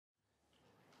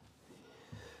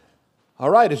All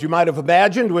right, as you might have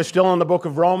imagined, we're still in the book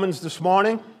of Romans this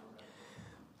morning.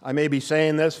 I may be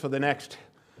saying this for the next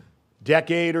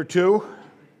decade or two.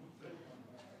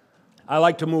 I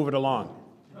like to move it along.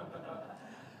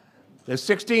 There's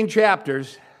 16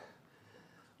 chapters.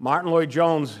 Martin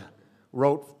Lloyd-Jones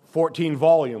wrote 14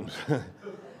 volumes.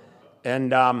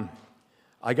 And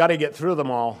I got to get through them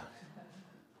all.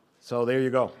 So there you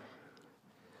go.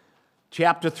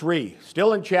 Chapter 3.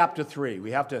 Still in chapter 3. We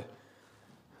have to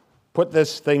put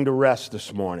this thing to rest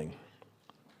this morning.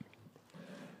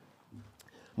 I'm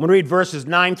going to read verses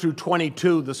 9 through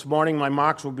 22 this morning. My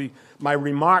remarks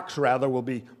will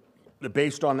be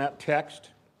based on that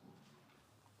text.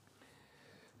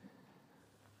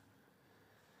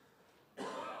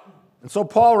 And so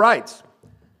Paul writes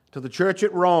to the church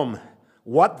at Rome,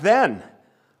 "What then?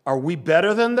 Are we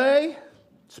better than they?"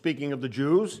 Speaking of the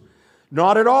Jews.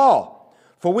 "Not at all.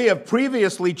 For we have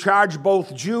previously charged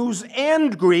both Jews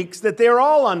and Greeks that they are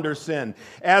all under sin.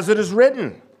 As it is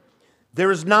written, there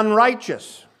is none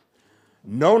righteous,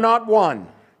 no, not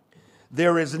one.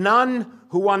 There is none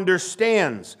who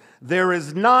understands. There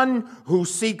is none who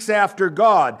seeks after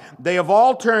God. They have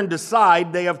all turned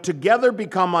aside. They have together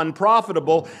become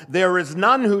unprofitable. There is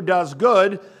none who does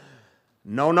good,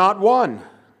 no, not one.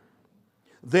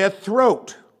 Their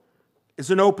throat is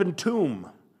an open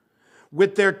tomb.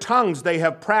 With their tongues they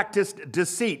have practiced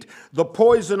deceit. The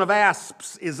poison of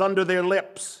asps is under their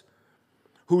lips,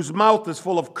 whose mouth is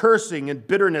full of cursing and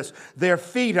bitterness. Their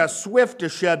feet are swift to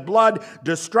shed blood.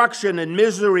 Destruction and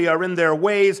misery are in their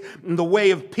ways. In the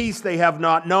way of peace they have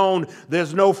not known.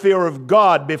 There's no fear of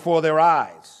God before their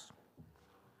eyes.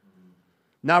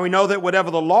 Now we know that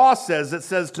whatever the law says, it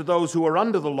says to those who are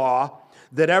under the law,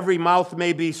 that every mouth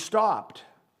may be stopped,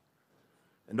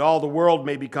 and all the world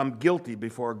may become guilty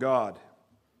before God.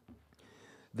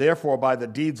 Therefore, by the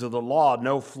deeds of the law,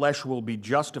 no flesh will be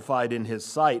justified in his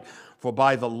sight, for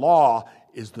by the law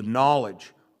is the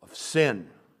knowledge of sin.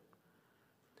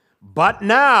 But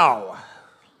now,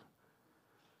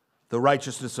 the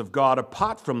righteousness of God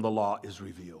apart from the law is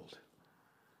revealed,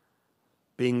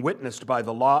 being witnessed by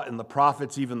the law and the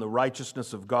prophets, even the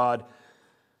righteousness of God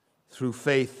through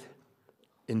faith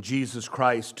in Jesus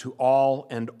Christ to all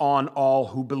and on all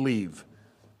who believe,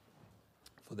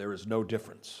 for there is no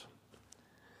difference.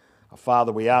 Our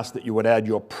Father, we ask that you would add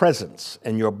your presence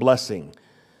and your blessing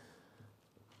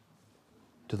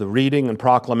to the reading and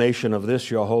proclamation of this,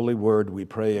 your holy word. We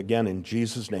pray again in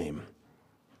Jesus' name.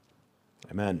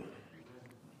 Amen.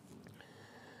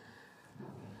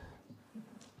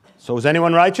 So is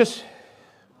anyone righteous?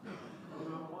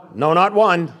 No, not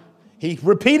one. He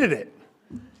repeated it.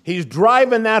 He's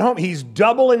driving that home. He's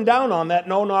doubling down on that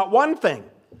no, not one thing.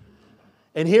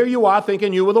 And here you are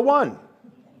thinking you were the one.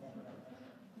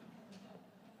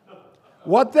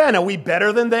 What then? Are we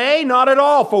better than they? Not at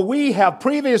all, for we have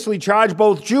previously charged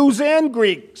both Jews and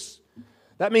Greeks.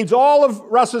 That means all of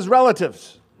Russ's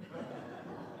relatives.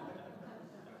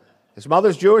 His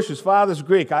mother's Jewish, his father's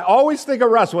Greek. I always think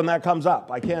of Russ when that comes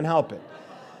up. I can't help it.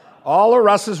 All of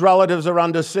Russ's relatives are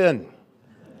under sin.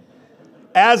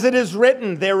 As it is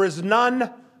written, there is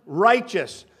none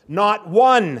righteous, not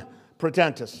one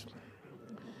pretentious.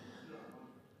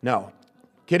 No,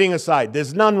 kidding aside,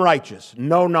 there's none righteous,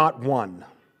 no, not one.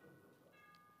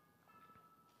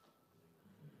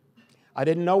 I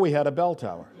didn't know we had a bell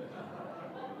tower.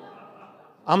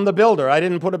 I'm the builder. I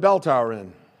didn't put a bell tower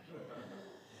in.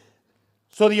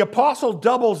 So the apostle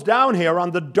doubles down here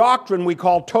on the doctrine we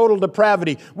call total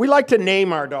depravity. We like to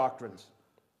name our doctrines.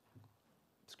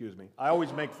 Excuse me. I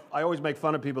always make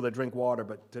fun of people that drink water,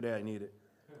 but today I need it.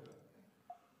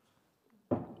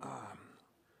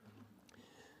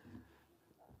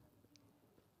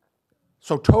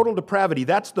 So total depravity,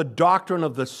 that's the doctrine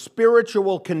of the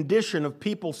spiritual condition of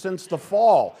people since the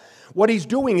fall. What he's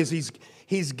doing is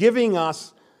he's giving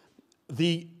us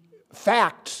the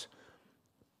facts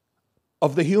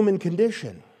of the human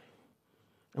condition.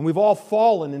 And we've all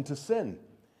fallen into sin.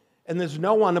 And there's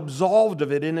no one absolved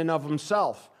of it in and of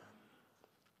himself.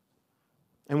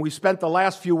 And we spent the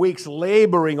last few weeks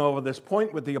laboring over this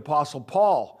point with the Apostle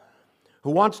Paul,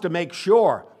 who wants to make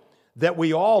sure that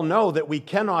we all know that we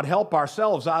cannot help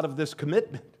ourselves out of this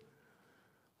commitment.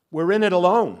 We're in it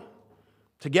alone,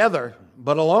 together,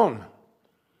 but alone.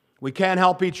 We can't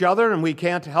help each other and we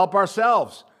can't help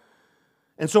ourselves.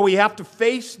 And so we have to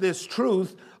face this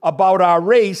truth about our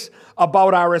race,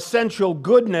 about our essential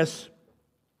goodness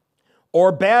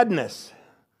or badness.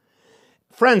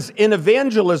 Friends, in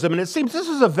evangelism, and it seems this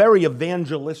is a very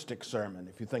evangelistic sermon,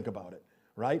 if you think about it,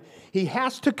 right? He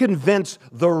has to convince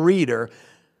the reader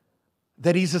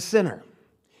that he's a sinner.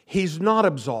 He's not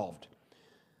absolved.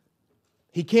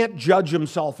 He can't judge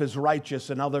himself as righteous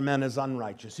and other men as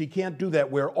unrighteous. He can't do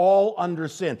that. We're all under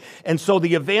sin. And so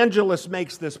the evangelist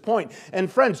makes this point.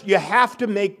 And friends, you have to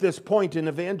make this point in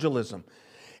evangelism.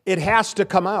 It has to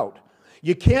come out.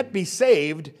 You can't be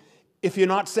saved if you're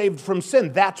not saved from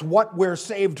sin. That's what we're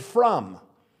saved from.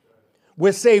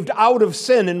 We're saved out of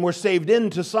sin and we're saved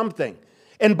into something.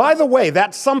 And by the way,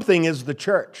 that something is the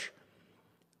church.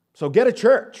 So get a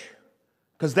church,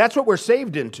 because that's what we're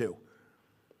saved into.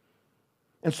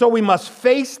 And so we must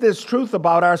face this truth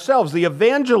about ourselves. The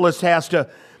evangelist has to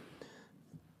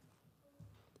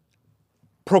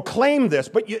proclaim this.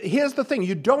 But here's the thing.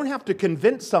 You don't have to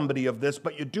convince somebody of this,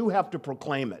 but you do have to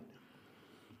proclaim it.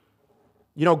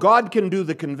 You know, God can do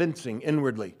the convincing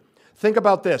inwardly. Think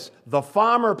about this. The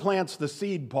farmer plants the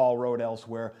seed, Paul wrote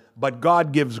elsewhere, but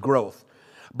God gives growth.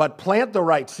 But plant the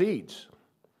right seeds.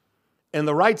 And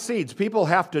the right seeds, people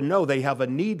have to know they have a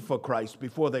need for Christ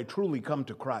before they truly come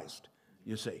to Christ.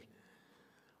 You see.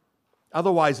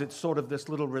 Otherwise, it's sort of this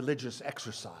little religious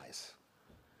exercise,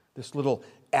 this little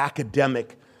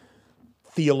academic,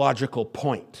 theological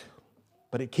point.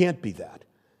 But it can't be that.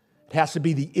 It has to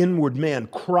be the inward man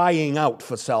crying out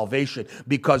for salvation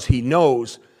because he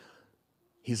knows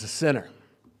he's a sinner.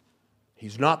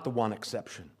 He's not the one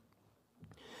exception.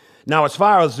 Now, as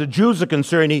far as the Jews are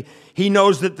concerned, he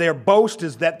knows that their boast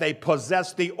is that they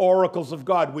possess the oracles of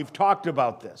God. We've talked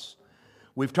about this.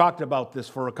 We've talked about this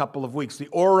for a couple of weeks. The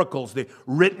oracles, the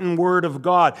written word of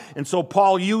God. And so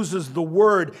Paul uses the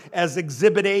word as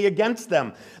exhibit A against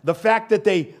them. The fact that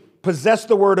they possess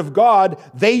the word of God,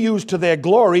 they use to their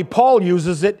glory. Paul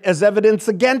uses it as evidence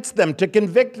against them to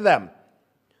convict them.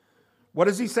 What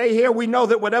does he say here? We know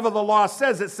that whatever the law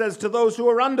says, it says to those who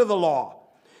are under the law.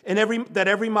 And that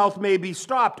every mouth may be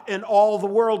stopped and all the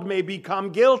world may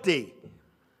become guilty.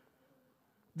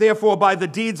 Therefore, by the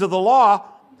deeds of the law,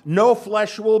 no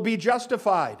flesh will be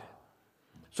justified.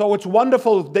 So it's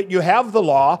wonderful that you have the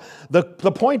law. The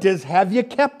point is, have you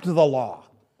kept the law?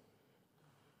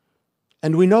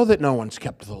 And we know that no one's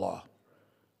kept the law.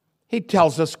 He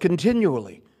tells us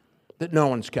continually that no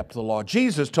one's kept the law.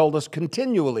 Jesus told us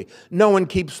continually, no one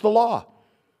keeps the law.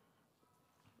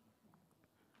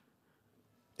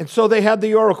 And so they had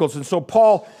the oracles, and so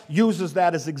Paul uses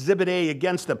that as exhibit A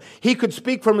against them. He could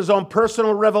speak from his own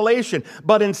personal revelation,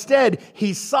 but instead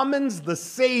he summons the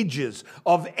sages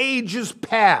of ages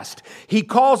past. He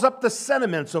calls up the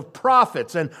sentiments of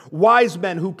prophets and wise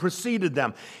men who preceded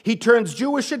them. He turns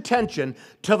Jewish attention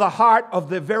to the heart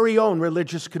of their very own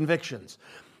religious convictions.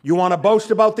 You want to boast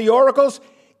about the oracles?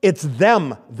 It's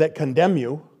them that condemn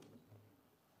you.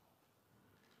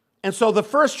 And so the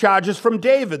first charge is from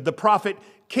David, the prophet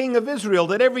King of Israel,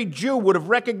 that every Jew would have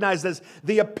recognized as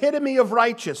the epitome of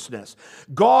righteousness.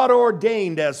 God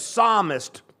ordained as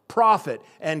psalmist, prophet,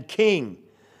 and king.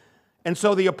 And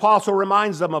so the apostle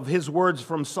reminds them of his words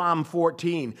from Psalm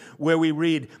 14, where we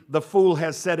read, "The fool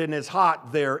has said in his heart,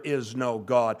 there is no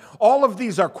God." All of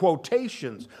these are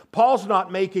quotations. Paul's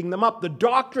not making them up. The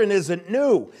doctrine isn't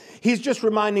new. He's just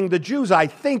reminding the Jews, I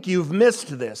think you've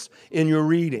missed this in your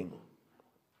reading.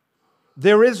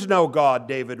 There is no God,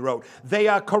 David wrote. They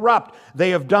are corrupt. They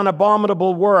have done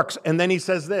abominable works. And then he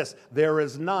says this, there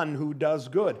is none who does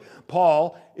good.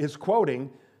 Paul is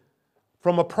quoting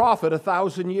from a prophet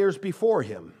 1,000 years before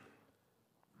him.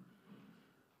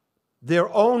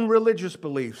 Their own religious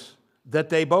beliefs that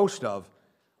they boast of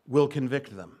will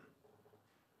convict them.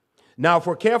 Now, if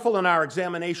we're careful in our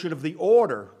examination of the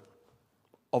order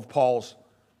of Paul's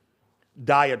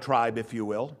diatribe, if you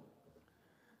will,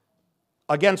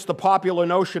 against the popular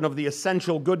notion of the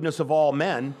essential goodness of all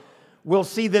men, we'll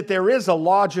see that there is a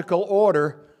logical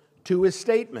order to his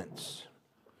statements.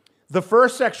 The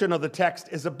first section of the text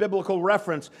is a biblical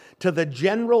reference to the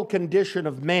general condition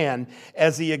of man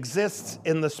as he exists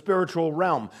in the spiritual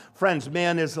realm. Friends,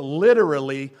 man is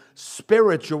literally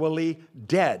spiritually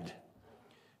dead.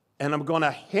 And I'm going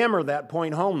to hammer that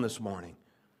point home this morning.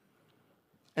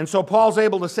 And so Paul's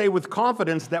able to say with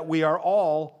confidence that we are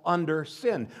all under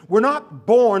sin. We're not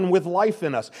born with life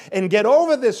in us. And get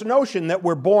over this notion that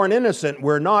we're born innocent.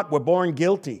 We're not. We're born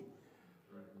guilty.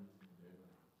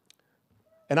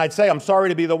 And I'd say I'm sorry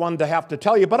to be the one to have to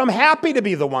tell you, but I'm happy to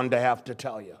be the one to have to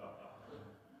tell you.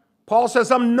 Paul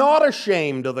says, I'm not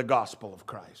ashamed of the gospel of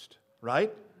Christ,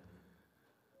 right?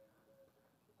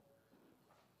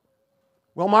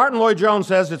 Well, Martin Lloyd-Jones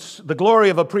says it's the glory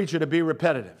of a preacher to be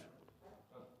repetitive.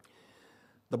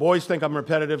 The boys think I'm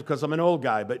repetitive because I'm an old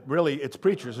guy, but really it's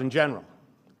preachers in general,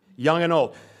 young and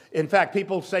old. In fact,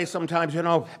 people say sometimes, you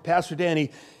know, Pastor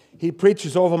Danny, he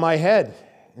preaches over my head.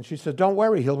 And she said, don't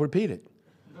worry, he'll repeat it.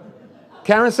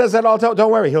 Karen says that all the time.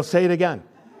 Don't worry, he'll say it again.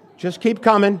 Just keep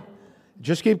coming.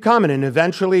 Just keep coming, and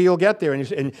eventually you'll get there.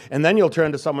 And then you'll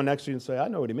turn to someone next to you and say, I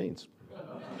know what he means.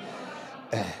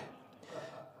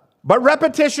 But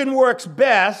repetition works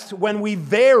best when we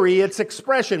vary its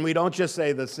expression. We don't just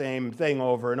say the same thing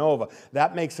over and over.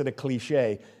 That makes it a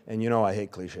cliche, and you know I hate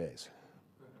cliches.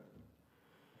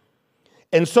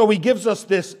 And so he gives us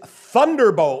this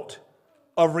thunderbolt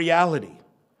of reality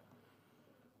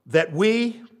that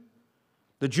we,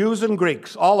 the Jews and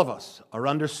Greeks, all of us, are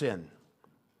under sin.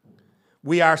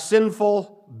 We are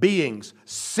sinful beings.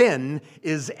 Sin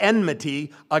is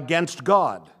enmity against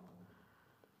God.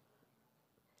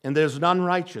 And there's none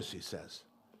righteous, he says.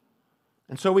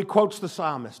 And so he quotes the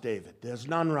psalmist David, there's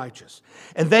none righteous.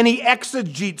 And then he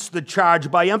exegetes the charge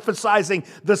by emphasizing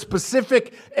the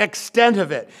specific extent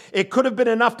of it. It could have been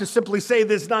enough to simply say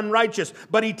there's none righteous,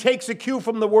 but he takes a cue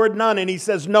from the word none and he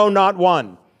says, no, not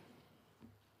one.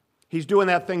 He's doing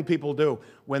that thing people do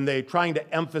when they're trying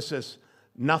to emphasize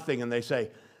nothing and they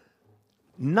say,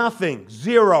 nothing,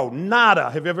 zero, nada.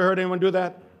 Have you ever heard anyone do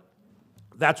that?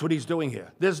 That's what he's doing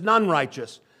here. There's none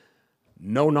righteous.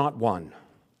 No, not one.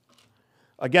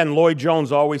 Again, Lloyd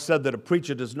Jones always said that a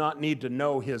preacher does not need to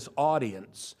know his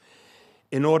audience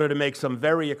in order to make some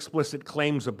very explicit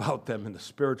claims about them in the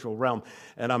spiritual realm.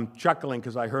 And I'm chuckling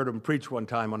because I heard him preach one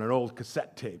time on an old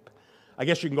cassette tape. I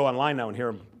guess you can go online now and hear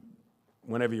him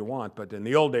whenever you want, but in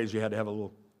the old days you had to have a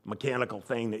little mechanical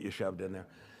thing that you shoved in there.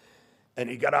 And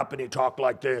he got up and he talked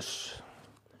like this.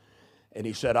 And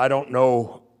he said, I don't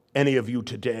know any of you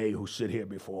today who sit here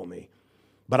before me,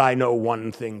 but I know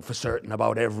one thing for certain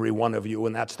about every one of you,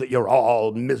 and that's that you're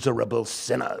all miserable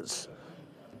sinners.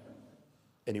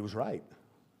 And he was right.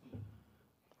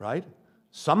 Right?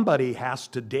 Somebody has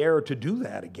to dare to do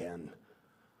that again.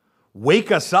 Wake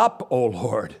us up, O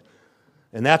Lord.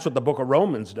 And that's what the book of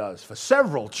Romans does for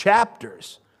several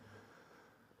chapters.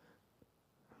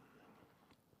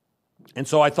 And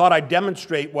so I thought I'd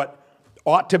demonstrate what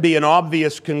ought to be an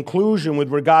obvious conclusion with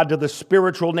regard to the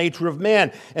spiritual nature of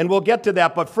man. And we'll get to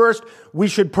that. But first, we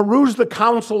should peruse the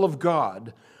counsel of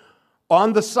God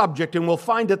on the subject, and we'll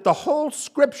find that the whole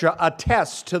Scripture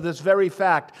attests to this very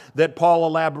fact that Paul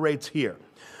elaborates here.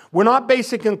 We're not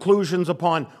basing conclusions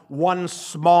upon one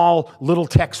small little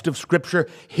text of Scripture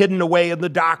hidden away in the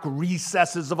dark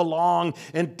recesses of a long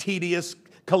and tedious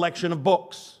collection of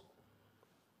books.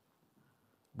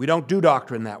 We don't do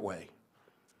doctrine that way.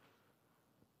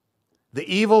 The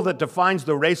evil that defines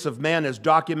the race of man is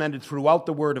documented throughout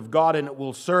the Word of God, and it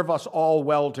will serve us all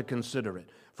well to consider it.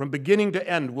 From beginning to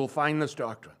end, we'll find this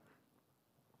doctrine.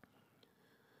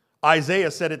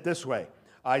 Isaiah said it this way.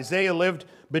 Isaiah lived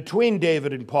between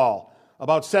David and Paul,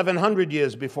 about 700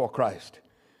 years before Christ.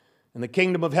 In the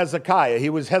kingdom of Hezekiah, he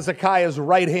was Hezekiah's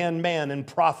right-hand man and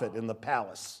prophet in the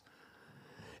palace.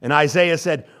 And Isaiah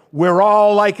said, we're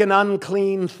all like an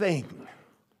unclean thing,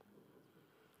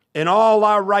 and all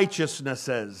our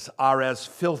righteousnesses are as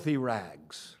filthy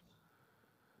rags.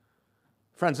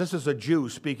 Friends, this is a Jew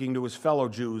speaking to his fellow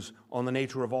Jews on the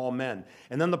nature of all men.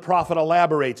 And then the prophet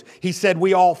elaborates. He said,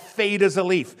 we all fade as a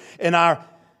leaf, and our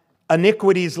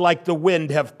iniquities like the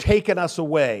wind have taken us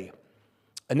away.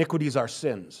 Iniquities are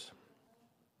sins.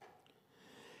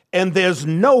 And there's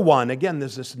no one, again,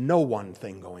 there's this no one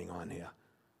thing going on here.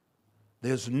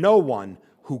 There's no one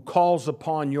who calls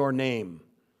upon your name.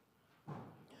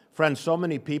 Friends, so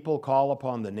many people call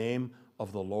upon the name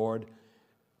of the Lord,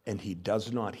 and he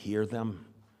does not hear them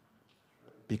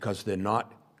because they're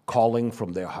not calling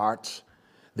from their hearts.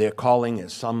 They're calling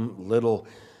as some little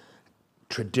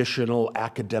traditional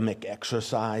academic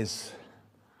exercise.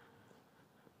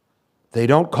 They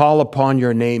don't call upon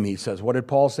your name, he says. What did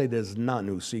Paul say? There's none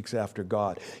who seeks after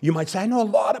God. You might say, I know a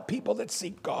lot of people that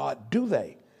seek God. Do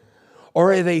they?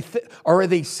 Or are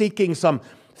they seeking some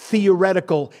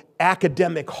theoretical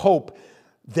academic hope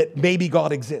that maybe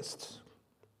God exists?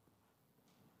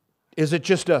 Is it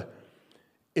just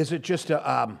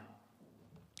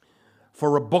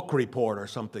for a book report or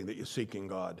something that you're seeking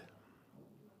God?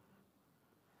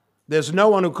 There's no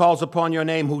one who calls upon your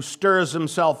name who stirs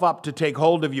himself up to take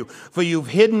hold of you, for you've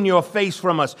hidden your face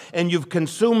from us and you've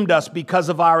consumed us because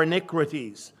of our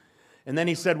iniquities. And then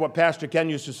he said what Pastor Ken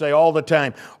used to say all the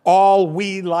time, all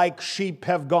we like sheep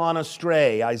have gone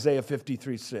astray, Isaiah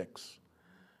 53:6.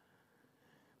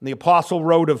 And the apostle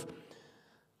wrote of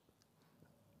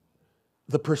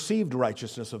the perceived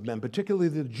righteousness of men, particularly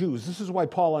the Jews. This is why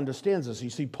Paul understands this.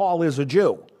 You see, Paul is a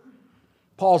Jew.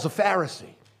 Paul's a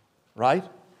Pharisee, right?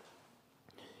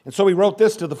 And so he wrote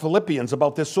this to the Philippians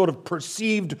about this sort of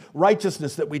perceived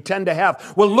righteousness that we tend to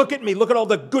have. Well, look at me. Look at all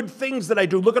the good things that I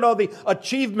do. Look at all the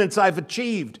achievements I've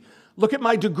achieved. Look at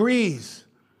my degrees.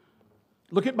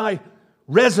 Look at my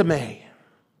resume.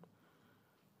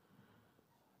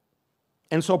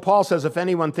 And so Paul says, if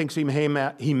anyone thinks he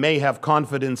may have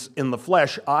confidence in the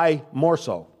flesh, I more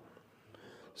so.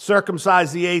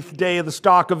 Circumcised the 8th day of the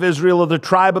stock of Israel of the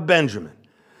tribe of Benjamin,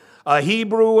 a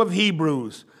Hebrew of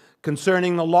Hebrews,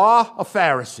 concerning the law, a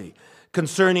Pharisee,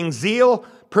 concerning zeal,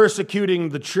 persecuting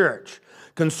the church,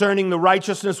 concerning the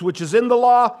righteousness which is in the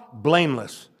law,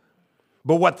 blameless.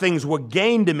 But what things were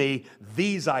gained to me,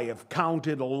 these I have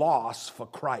counted a loss for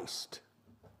Christ.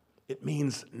 It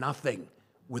means nothing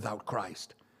without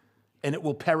Christ, and it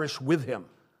will perish with him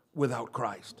without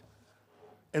Christ.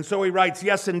 And so he writes,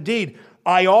 yes, indeed,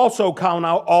 I also count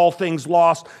out all things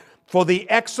lost for the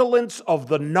excellence of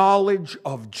the knowledge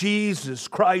of Jesus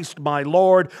Christ my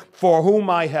Lord, for whom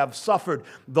I have suffered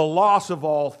the loss of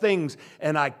all things,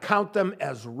 and I count them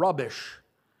as rubbish,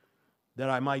 that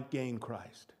I might gain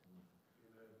Christ.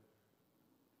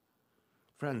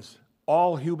 Friends,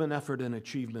 all human effort and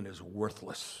achievement is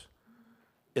worthless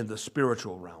in the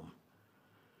spiritual realm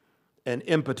and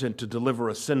impotent to deliver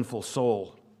a sinful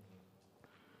soul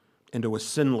into a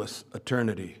sinless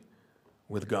eternity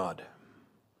with God.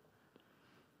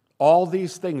 All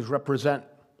these things represent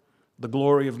the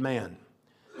glory of man.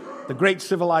 The great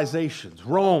civilizations,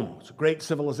 Rome was a great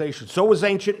civilization. So was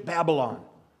ancient Babylon.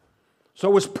 So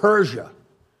was Persia.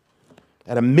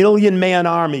 Had a 1,000,000-man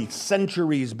army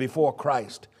centuries before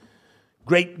Christ.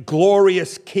 Great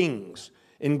glorious kings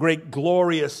in great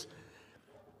glorious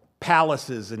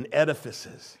palaces and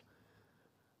edifices.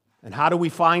 And how do we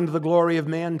find the glory of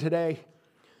man today?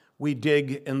 We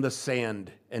dig in the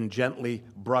sand and gently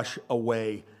brush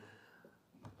away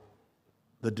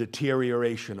the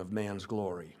deterioration of man's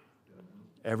glory.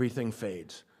 Everything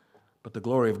fades, but the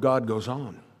glory of God goes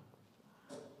on.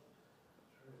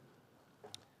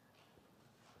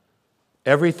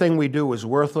 Everything we do is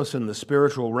worthless in the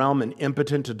spiritual realm and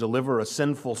impotent to deliver a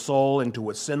sinful soul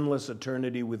into a sinless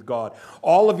eternity with God.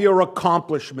 All of your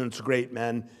accomplishments, great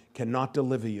men, cannot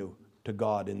deliver you to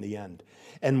God in the end.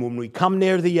 And when we come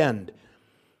near the end,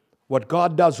 what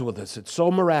God does with us, it's so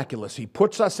miraculous. He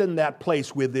puts us in that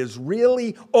place where there's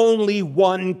really only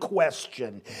one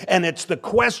question. And it's the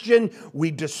question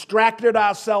we distracted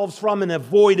ourselves from and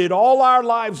avoided all our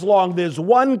lives long. There's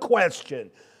one question.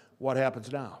 What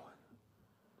happens now?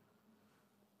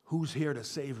 Who's here to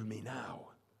save me now?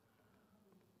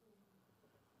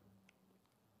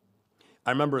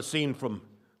 I remember a scene from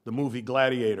the movie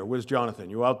Gladiator. Where's Jonathan?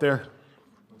 You out there?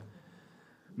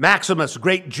 Maximus,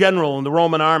 great general in the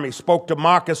Roman army, spoke to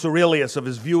Marcus Aurelius of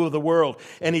his view of the world.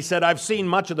 And he said, I've seen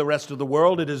much of the rest of the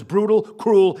world. It is brutal,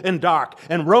 cruel, and dark.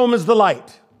 And Rome is the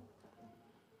light.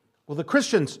 Well, the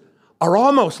Christians are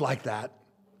almost like that.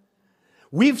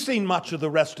 We've seen much of the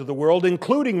rest of the world,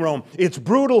 including Rome. It's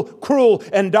brutal, cruel,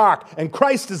 and dark, and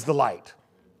Christ is the light.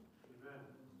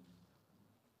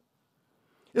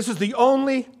 This is the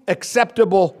only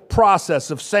acceptable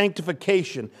process of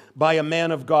sanctification by a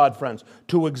man of God, friends,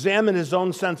 to examine his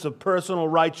own sense of personal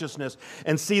righteousness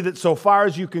and see that so far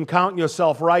as you can count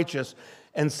yourself righteous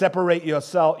and you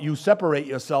separate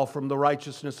yourself from the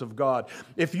righteousness of God.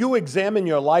 If you examine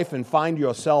your life and find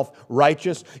yourself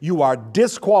righteous, you are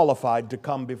disqualified to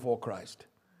come before Christ.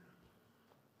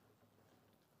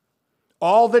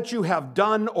 All that you have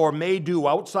done or may do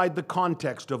outside the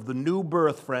context of the new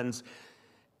birth, friends,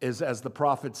 is, as the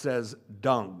prophet says,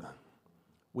 dung.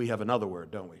 We have another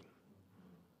word, don't we?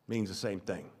 Means the same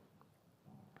thing.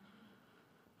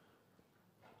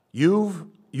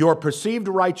 Your perceived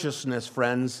righteousness,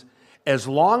 friends, as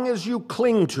long as you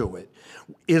cling to it,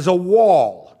 is a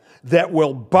wall that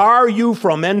will bar you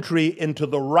from entry into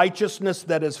the righteousness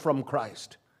that is from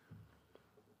Christ.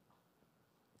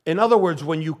 In other words,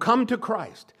 when you come to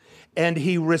Christ and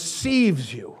He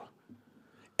receives you,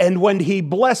 and when He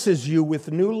blesses you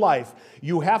with new life,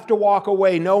 you have to walk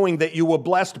away knowing that you were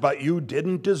blessed, but you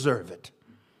didn't deserve it.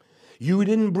 You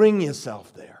didn't bring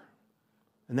yourself there.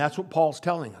 And that's what Paul's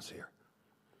telling us here.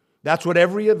 That's what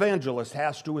every evangelist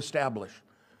has to establish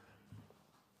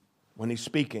when he's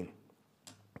speaking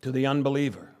to the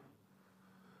unbeliever.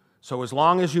 So as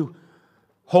long as you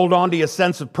hold on to your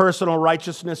sense of personal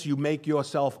righteousness, you make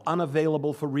yourself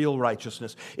unavailable for real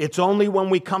righteousness. It's only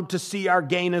when we come to see our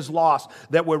gain is lost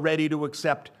that we're ready to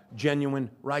accept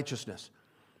genuine righteousness.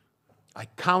 I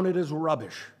count it as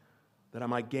rubbish that I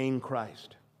might gain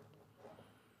Christ.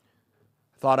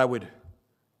 I thought I would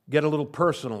get a little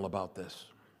personal about this.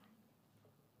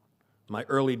 My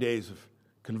early days of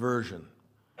conversion,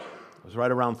 I was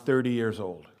right around 30 years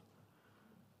old.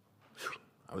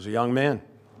 I was a young man.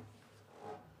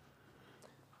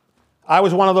 I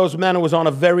was one of those men who was on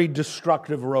a very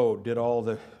destructive road, did all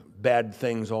the bad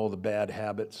things, all the bad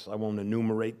habits. I won't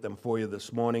enumerate them for you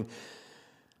this morning.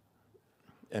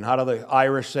 And how do the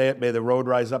Irish say it? May the road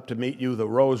rise up to meet you. The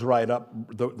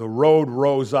road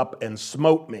rose up and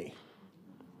smote me.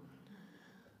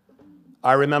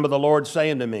 I remember the Lord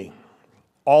saying to me,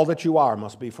 all that you are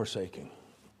must be forsaking.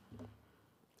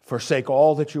 Forsake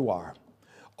all that you are,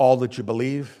 all that you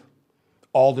believe,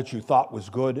 all that you thought was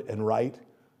good and right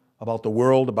about the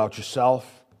world, about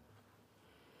yourself.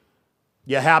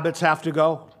 Your habits have to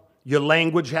go. Your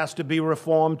language has to be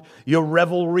reformed. Your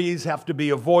revelries have to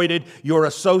be avoided. Your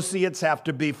associates have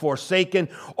to be forsaken.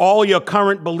 All your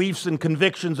current beliefs and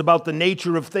convictions about the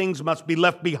nature of things must be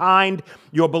left behind.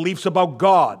 Your beliefs about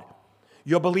God,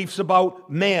 your beliefs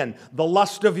about man, the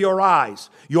lust of your eyes,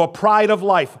 your pride of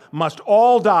life must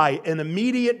all die an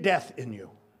immediate death in you.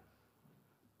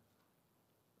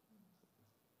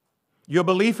 Your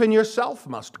belief in yourself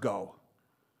must go.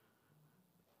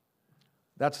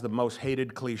 That's the most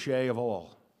hated cliche of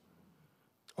all.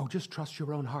 Oh, just trust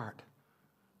your own heart.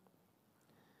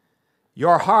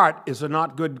 Your heart is a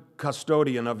not good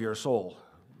custodian of your soul.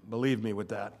 Believe me with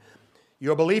that.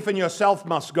 Your belief in yourself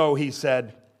must go, he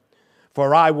said,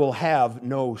 for I will have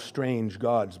no strange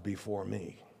gods before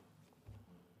me.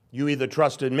 You either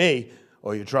trust in me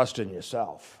or you trust in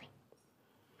yourself.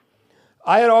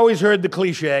 I had always heard the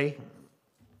cliche,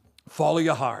 follow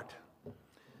your heart.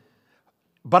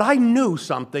 But I knew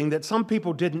something that some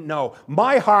people didn't know.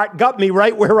 My heart got me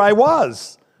right where I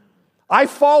was. I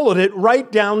followed it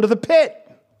right down to the pit,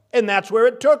 and that's where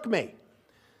it took me.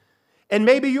 And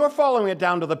maybe you're following it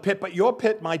down to the pit, but your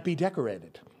pit might be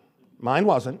decorated. Mine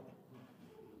wasn't,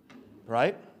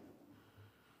 right?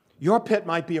 Your pit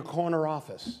might be a corner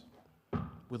office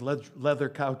with leather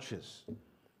couches.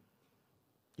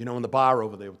 You know, in the bar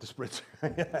over there with the spritzer.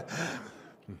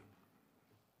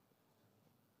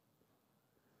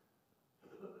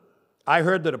 I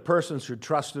heard that a person should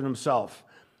trust in himself.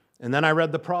 And then I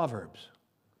read the Proverbs.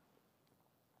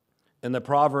 And the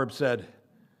proverb said,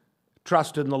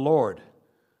 trust in the Lord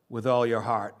with all your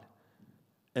heart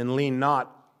and lean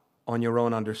not on your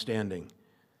own understanding.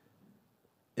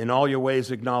 In all your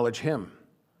ways acknowledge him,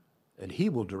 and he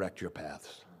will direct your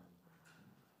paths.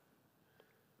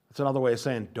 That's another way of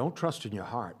saying, don't trust in your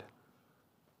heart.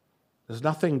 There's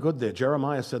nothing good there.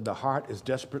 Jeremiah said the heart is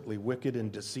desperately wicked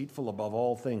and deceitful above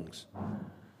all things.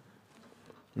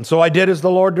 And so I did as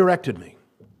the Lord directed me.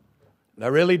 And I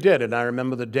really did. And I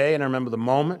remember the day and I remember the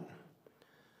moment.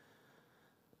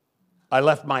 I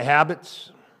left my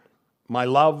habits, my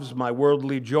loves, my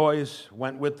worldly joys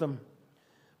went with them.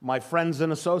 My friends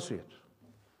and associates,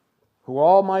 who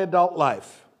all my adult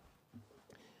life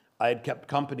I had kept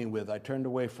company with, I turned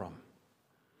away from.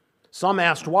 Some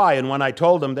asked why, and when I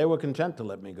told them, they were content to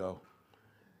let me go.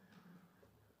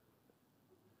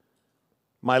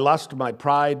 My lust, my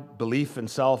pride, belief in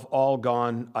self, all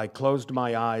gone. I closed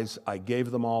my eyes. I gave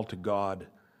them all to God.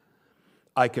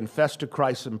 I confessed to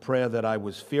Christ in prayer that I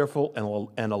was fearful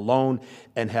and alone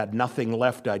and had nothing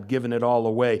left. I'd given it all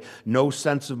away. No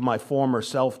sense of my former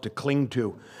self to cling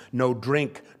to. No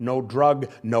drink, no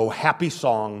drug, no happy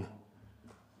song.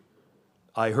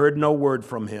 I heard no word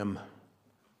from him.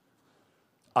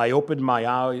 I opened my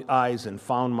eyes and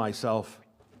found myself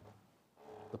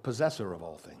the possessor of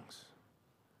all things.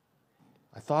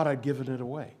 I thought I'd given it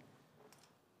away.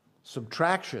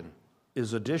 Subtraction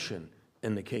is addition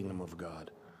in the kingdom of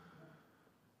God.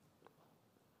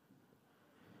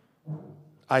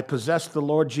 I possessed the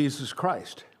Lord Jesus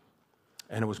Christ,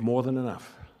 and it was more than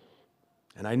enough.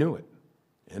 And I knew it.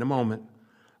 In a moment,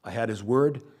 I had his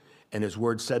word, and his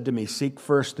word said to me, seek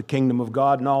first the kingdom of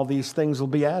God, and all these things will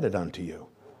be added unto you.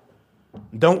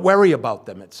 Don't worry about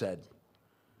them, it said.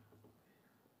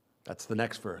 That's the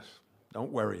next verse.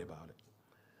 Don't worry about it.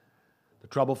 The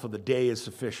trouble for the day is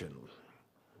sufficient.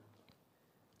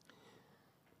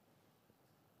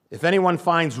 If anyone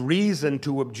finds reason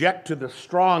to object to the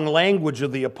strong language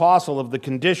of the apostle of the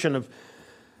condition of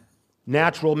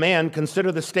natural man,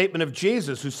 consider the statement of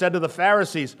Jesus, who said to the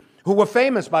Pharisees, who were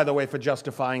famous, by the way, for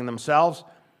justifying themselves,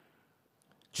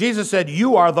 Jesus said,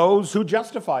 you are those who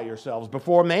justify yourselves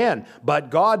before man, but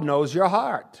God knows your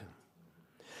heart.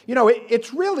 You know,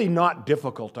 it's really not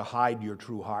difficult to hide your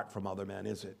true heart from other men,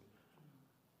 is it?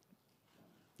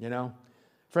 You know?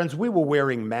 Friends, we were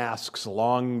wearing masks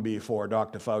long before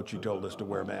Dr. Fauci told us to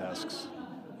wear masks,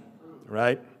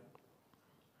 right?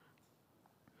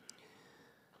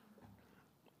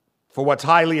 For what's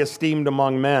highly esteemed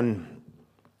among men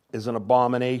is an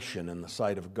abomination in the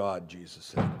sight of God, Jesus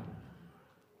said.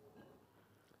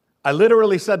 I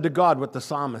literally said to God what the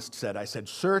psalmist said. I said,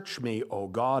 search me, O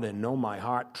God, and know my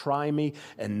heart. Try me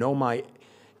and know my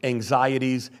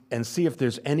anxieties, and see if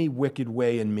there's any wicked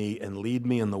way in me, and lead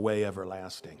me in the way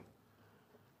everlasting.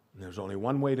 And there's only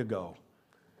one way to go.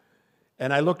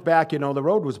 And I looked back, the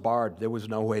road was barred. There was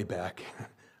no way back.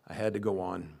 I had to go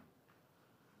on.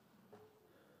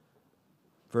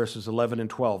 Verses 11 and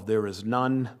 12, there is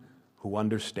none who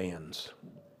understands.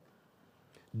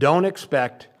 Don't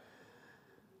expect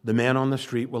the man on the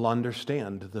street will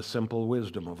understand the simple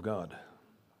wisdom of God.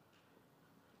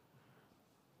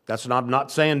 I'm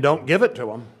not saying don't give it to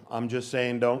him. I'm just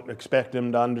saying don't expect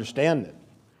him to understand it.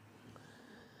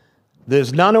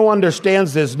 There's none who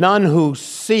understands. There's none who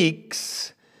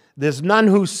seeks. There's none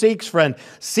who seeks, friend.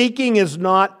 Seeking is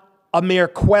not a mere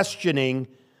questioning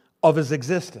of his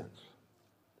existence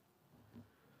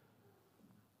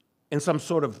in some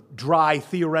sort of dry,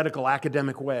 theoretical,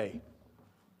 academic way.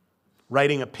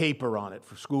 Writing a paper on it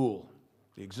for school,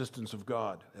 the existence of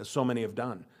God, as so many have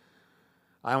done.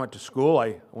 I went to school,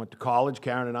 I went to college.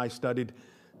 Karen and I studied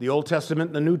the Old Testament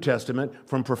and the New Testament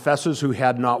from professors who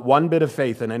had not one bit of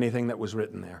faith in anything that was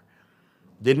written there.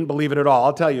 Didn't believe it at all.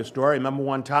 I'll tell you a story. I remember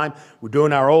one time we're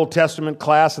doing our Old Testament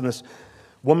class, and this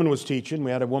woman was teaching. We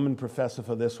had a woman professor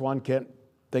for this one. Can't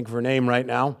think of her name right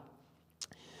now.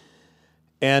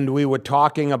 And we were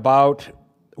talking about,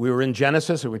 we were in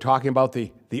Genesis, and we were talking about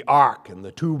the ark and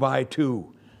the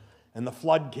 2x2. And the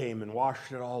flood came and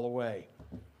washed it all away.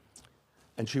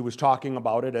 And she was talking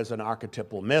about it as an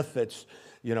archetypal myth. It's,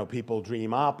 people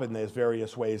dream up, and there's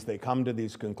various ways they come to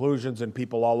these conclusions, and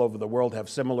people all over the world have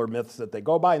similar myths that they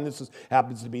go by, and this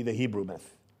happens to be the Hebrew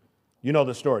myth. You know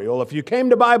the story. Well, if you came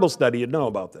to Bible study, you'd know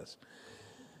about this.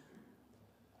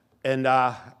 And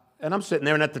I'm sitting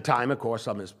there, and at the time, of course,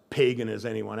 I'm as pagan as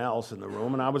anyone else in the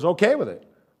room, and I was okay with it.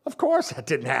 Of course that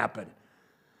didn't happen.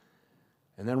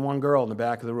 And then one girl in the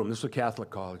back of the room, this was a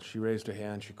Catholic college, she raised her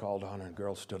hand, she called on her, and the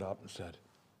girl stood up and said,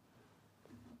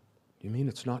 "You mean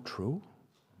it's not true?"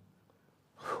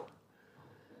 Whew.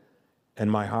 And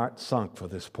my heart sunk for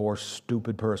this poor,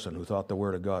 stupid person who thought the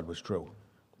Word of God was true.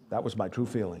 That was my true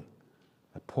feeling.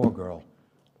 That poor girl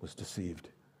was deceived.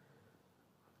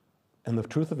 And the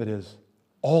truth of it is,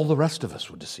 all the rest of us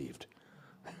were deceived.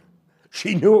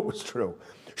 She knew it was true.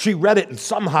 She read it, and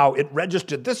somehow it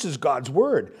registered, this is God's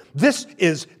Word. This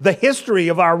is the history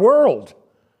of our world.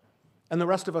 And the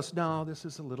rest of us, no, this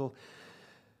is a little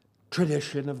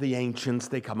tradition of the ancients.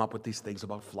 They come up with these things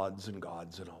about floods and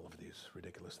gods and all of these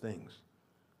ridiculous things.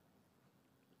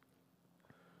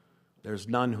 There's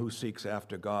none who seeks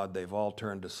after God. They've all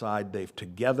turned aside. They've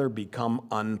together become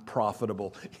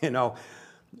unprofitable.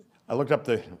 I looked up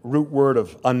the root word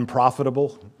of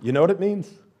unprofitable. You know what it means?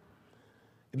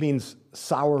 It means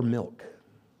sour milk.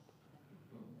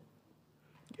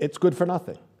 It's good for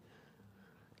nothing.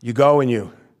 You go and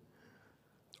you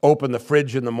open the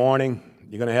fridge in the morning.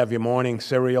 You're going to have your morning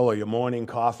cereal or your morning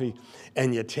coffee,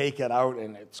 and you take it out,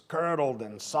 and it's curdled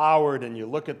and soured, and you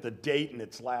look at the date, and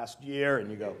it's last year, and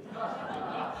you go,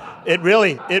 it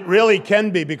really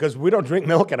can be, because we don't drink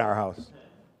milk in our house.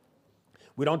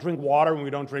 We don't drink water, and we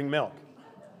don't drink milk.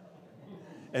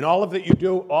 And all of that you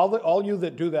do, all you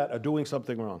that do that are doing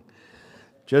something wrong.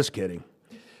 Just kidding.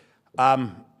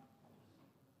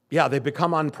 They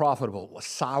become unprofitable.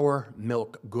 Sour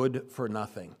milk, good for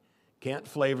nothing. Can't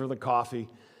flavor the coffee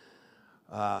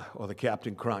or the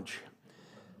Captain Crunch.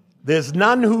 There's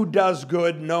none who does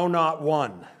good, no, not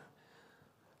one.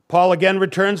 Paul again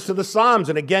returns to the Psalms,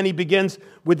 and again he begins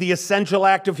with the essential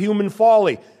act of human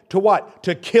folly. To what?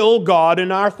 To kill God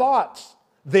in our thoughts.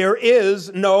 There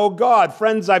is no God.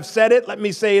 Friends, I've said it. Let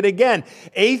me say it again.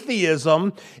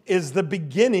 Atheism is the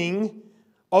beginning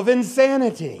of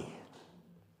insanity.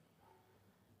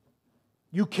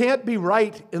 You can't be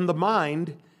right in the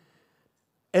mind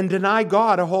and deny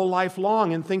God a whole life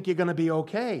long and think you're going to be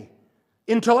okay.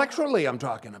 Intellectually, I'm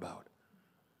talking about.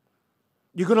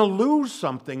 You're going to lose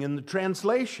something in the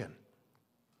translation.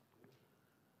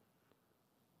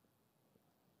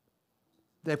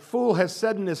 The fool has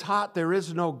said in his heart, there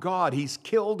is no God. He's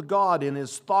killed God in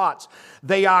his thoughts.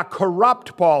 They are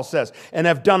corrupt, Paul says, and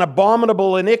have done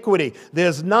abominable iniquity.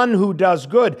 There's none who does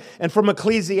good. And from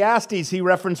Ecclesiastes, he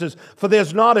references, for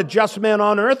there's not a just man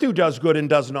on earth who does good and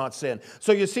does not sin.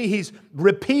 So you see, he's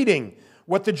repeating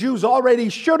what the Jews already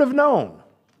should have known.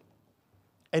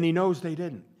 And he knows they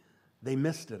didn't. They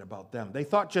missed it about them. They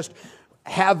thought just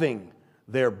having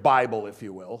their Bible, if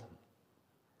you will,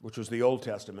 which was the Old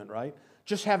Testament, right?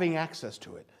 Just having access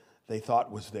to it, they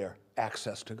thought was their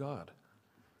access to God.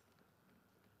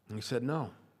 And he said no.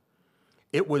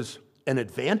 It was an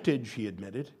advantage, he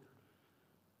admitted.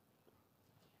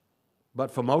 But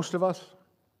for most of us,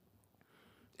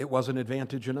 it wasn't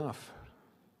advantage enough.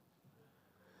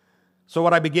 So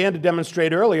what I began to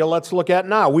demonstrate earlier, let's look at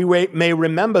now. We may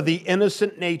remember the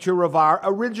innocent nature of our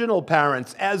original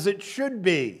parents, as it should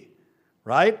be,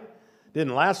 right?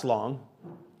 Didn't last long.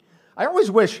 I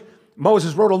always wish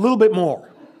Moses wrote a little bit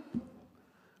more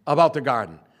about the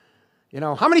garden. You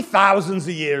know, how many thousands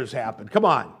of years happened? Come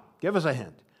on, give us a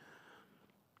hint.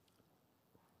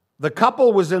 The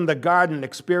couple was in the garden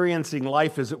experiencing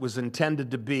life as it was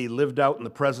intended to be, lived out in the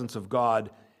presence of God.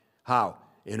 How?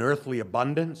 In earthly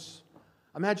abundance.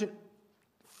 Imagine,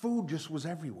 food just was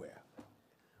everywhere.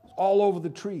 All over the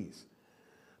trees.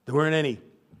 There weren't any,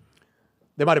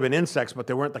 there might have been insects, but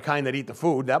they weren't the kind that eat the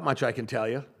food. That much I can tell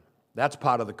you. That's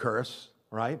part of the curse,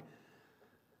 right?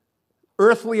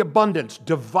 Earthly abundance,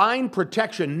 divine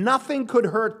protection. Nothing could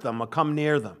hurt them or come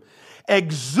near them.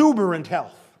 Exuberant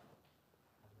health.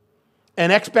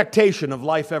 An expectation of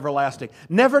life everlasting.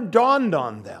 Never dawned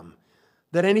on them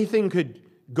that anything could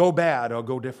go bad or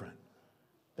go different.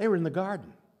 They were in the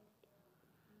garden.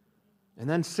 And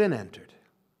then sin entered.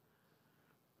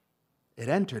 It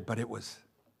entered, but it was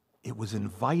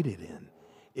invited in.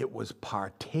 It was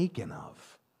partaken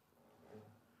of.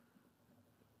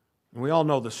 And we all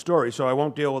know the story, so I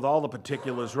won't deal with all the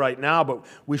particulars right now, but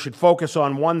we should focus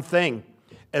on one thing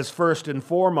as first and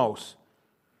foremost.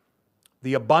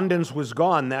 The abundance was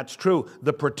gone, that's true.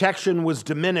 The protection was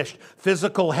diminished.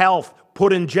 Physical health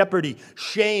put in jeopardy.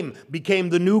 Shame became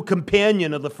the new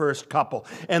companion of the first couple.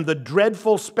 And the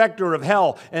dreadful specter of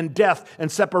hell and death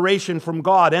and separation from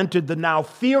God entered the now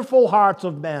fearful hearts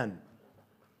of men.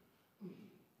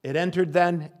 It entered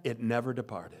then, it never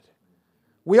departed.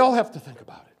 We all have to think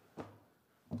about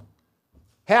it.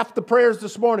 Half the prayers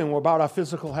this morning were about our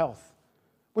physical health.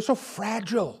 We're so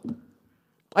fragile.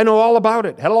 I know all about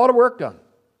it. Had a lot of work done.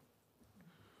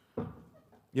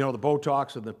 You know, the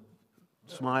Botox and the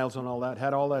smiles and all that.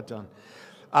 Had all that done.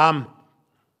 And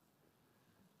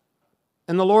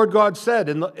the Lord God said,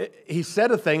 and He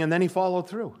said a thing and then He followed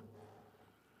through.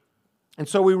 And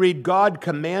so we read, God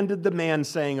commanded the man,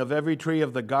 saying, of every tree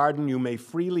of the garden you may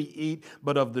freely eat,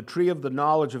 but of the tree of the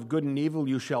knowledge of good and evil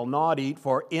you shall not eat,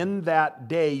 for in that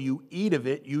day you eat of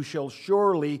it, you shall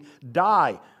surely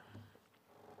die.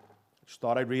 Just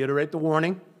thought I'd reiterate the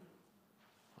warning.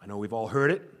 I know we've all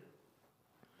heard it.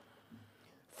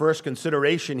 First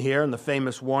consideration here in the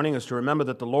famous warning is to remember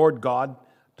that the Lord God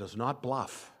does not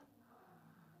bluff.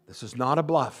 This is not a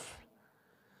bluff.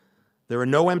 There are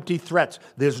no empty threats.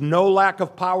 There's no lack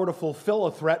of power to fulfill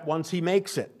a threat once He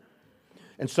makes it.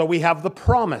 And so we have the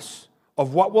promise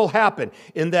of what will happen.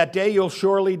 In that day you'll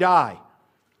surely die.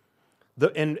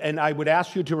 And I would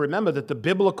ask you to remember that the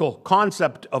biblical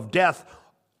concept of death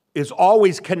is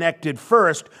always connected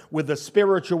first with a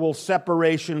spiritual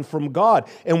separation from God.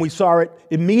 And we saw it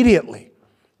immediately.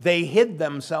 They hid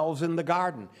themselves in the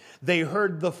garden. They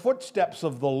heard the footsteps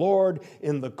of the Lord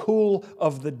in the cool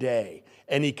of the day.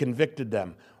 And He convicted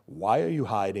them. Why are you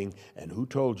hiding? And who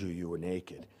told you you were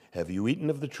naked? Have you eaten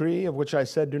of the tree of which I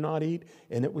said do not eat?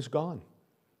 And it was gone.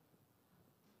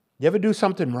 You ever do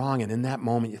something wrong and in that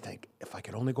moment you think, if I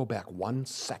could only go back 1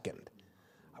 second,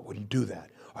 I wouldn't do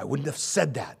that. I wouldn't have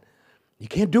said that. You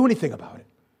can't do anything about it.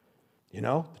 You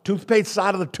know, the toothpaste's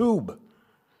out of the tube.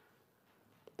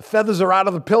 The feathers are out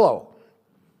of the pillow.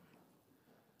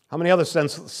 How many other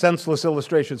senseless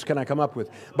illustrations can I come up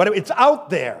with? But it's out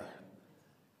there,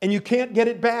 and you can't get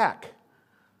it back.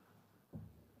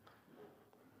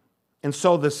 And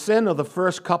so the sin of the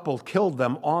first couple killed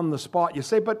them on the spot. You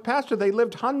say, but Pastor, they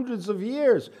lived hundreds of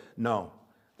years. No,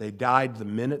 they died the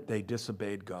minute they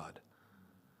disobeyed God.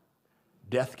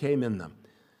 Death came in them.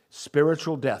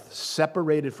 Spiritual death,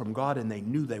 separated from God, and they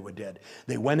knew they were dead.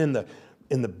 They went in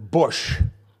the bush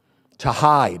to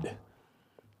hide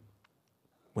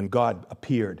when God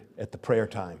appeared at the prayer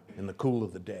time in the cool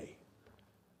of the day.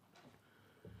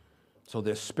 So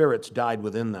their spirits died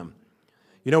within them.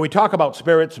 You know, we talk about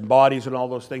spirits and bodies and all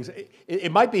those things.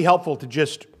 It might be helpful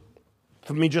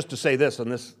for me just to say this, and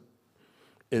this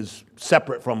is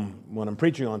separate from what I'm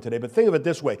preaching on today, but think of it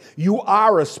this way. You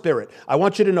are a spirit. I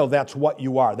want you to know that's what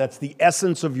you are. That's the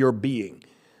essence of your being.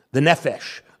 The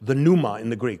nephesh, the pneuma in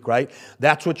the Greek, right?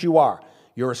 That's what you are.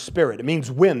 You're a spirit. It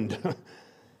means wind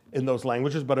in those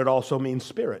languages, but it also means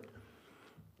spirit.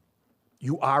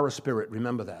 You are a spirit.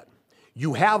 Remember that.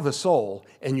 You have a soul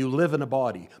and you live in a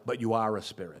body, but you are a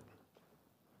spirit.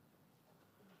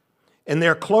 And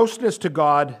their closeness to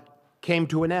God came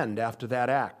to an end after that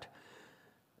act.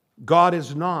 God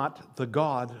is not the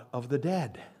God of the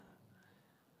dead.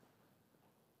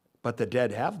 But the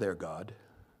dead have their God.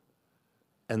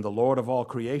 And the Lord of all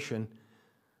creation,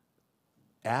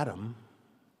 Adam,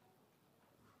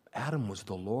 Adam was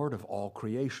the Lord of all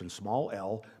creation, small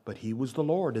l, but he was the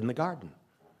Lord in the garden.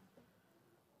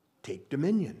 Take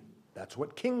dominion. That's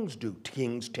what kings do.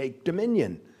 Kings take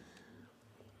dominion.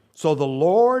 So the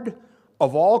Lord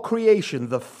of all creation,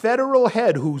 the federal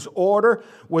head whose order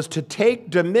was to take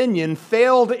dominion,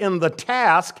 failed in the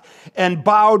task and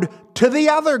bowed to the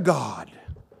other God,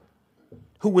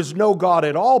 who was no God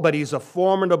at all, but he's a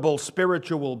formidable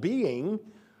spiritual being.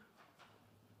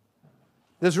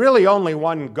 There's really only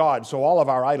one God, so all of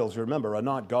our idols, remember, are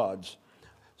not gods.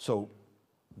 So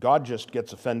God just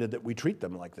gets offended that we treat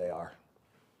them like they are.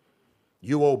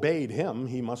 You obeyed him,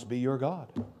 he must be your God.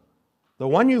 The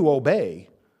one you obey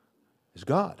is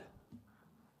God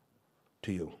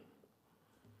to you.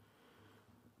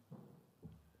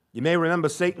 You may remember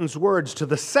Satan's words to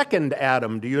the second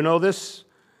Adam. Do you know this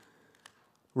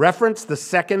reference, the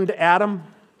second Adam?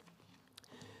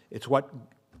 It's what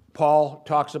Paul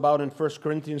talks about in 1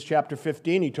 Corinthians chapter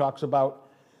 15. He talks about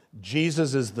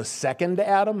Jesus as the second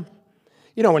Adam.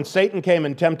 You know, when Satan came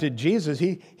and tempted Jesus,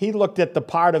 he looked at the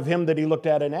part of him that he looked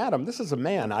at in Adam. This is a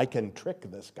man. I can trick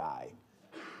this guy.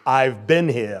 I've been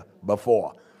here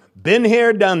before. Been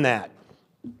here, done that.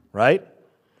 Right?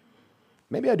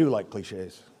 Maybe I do like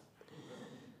cliches.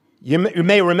 You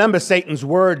may remember Satan's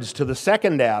words to the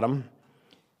second Adam.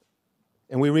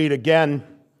 And we read again,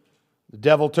 the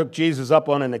devil took Jesus up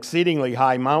on an exceedingly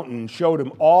high mountain and showed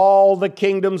him all the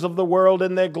kingdoms of the world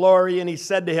and their glory. And he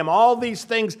said to him, all these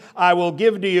things I will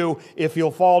give to you if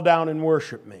you'll fall down and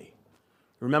worship me.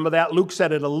 Remember that? Luke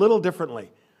said it a little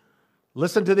differently.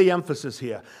 Listen to the emphasis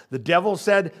here. The devil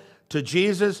said to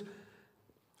Jesus,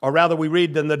 or rather we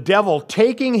read, then the devil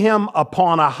taking him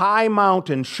upon a high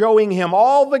mountain, showing him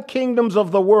all the kingdoms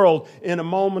of the world in a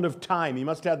moment of time. He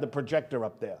must have the projector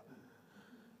up there.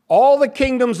 All the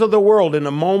kingdoms of the world in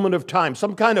a moment of time.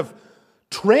 Some kind of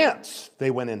trance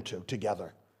they went into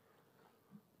together.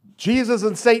 Jesus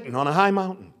and Satan on a high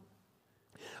mountain.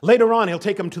 Later on, he'll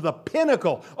take him to the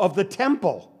pinnacle of the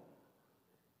temple.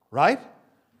 Right?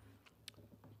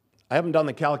 I haven't done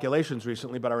the calculations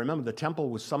recently, but I remember the temple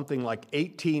was something like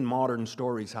 18 modern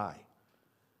stories high.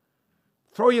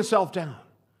 Throw yourself down,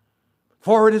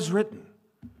 for it is written,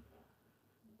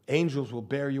 angels will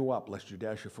bear you up, lest you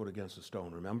dash your foot against a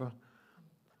stone, remember?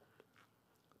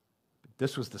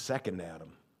 This was the second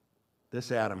Adam.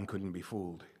 This Adam couldn't be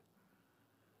fooled.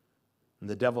 And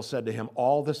the devil said to him,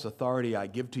 all this authority I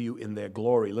give to you in their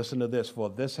glory. Listen to this, for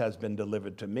this has been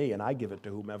delivered to me, and I give it to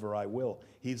whomever I will.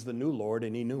 He's the new Lord,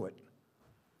 and he knew it.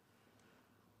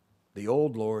 The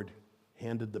old Lord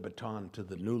handed the baton to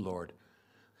the new Lord,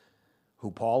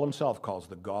 who Paul himself calls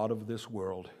the God of this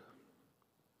world.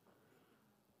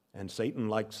 And Satan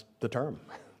likes the term.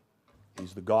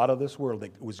 He's the God of this world.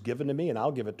 It was given to me, and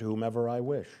I'll give it to whomever I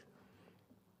wish.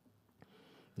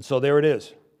 And so there it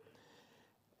is.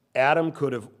 Adam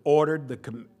could have honored the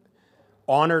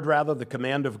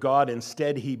command of God.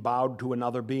 Instead, he bowed to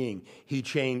another being. He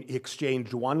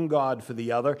exchanged one God for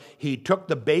the other. He took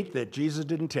the bait that Jesus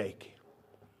didn't take.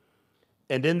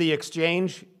 And in the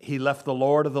exchange, he left the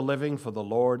Lord of the living for the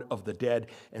Lord of the dead.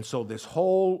 And so this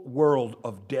whole world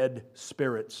of dead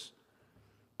spirits,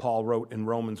 Paul wrote in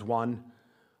Romans 1,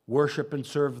 worship and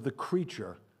serve the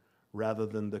creature rather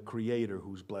than the Creator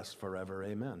who's blessed forever.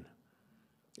 Amen.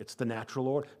 It's the natural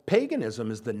order. Paganism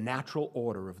is the natural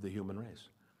order of the human race.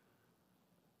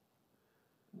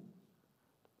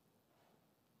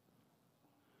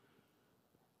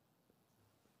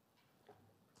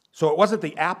 So it wasn't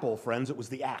the apple, friends, it was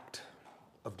the act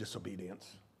of disobedience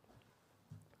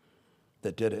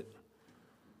that did it.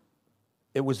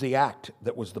 It was the act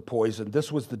that was the poison. This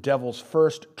was the devil's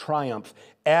first triumph.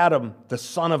 Adam, the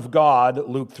Son of God,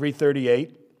 Luke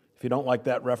 3:38. If you don't like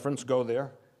that reference, go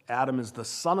there. Adam is the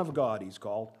Son of God, he's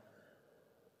called.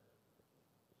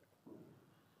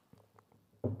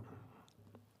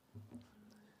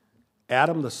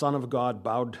 Adam, the Son of God,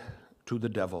 bowed to the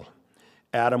devil.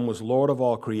 Adam was Lord of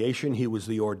all creation. He was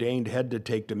the ordained head to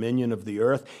take dominion of the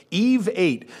earth. Eve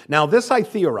ate. Now, this I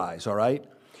theorize, all right?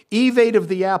 Eve ate of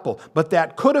the apple, but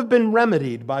that could have been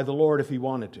remedied by the Lord if he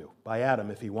wanted to, by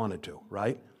Adam if he wanted to,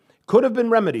 right? Could have been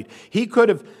remedied. He could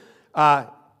have,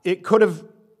 it could have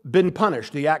been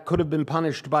punished. The act could have been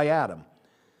punished by Adam.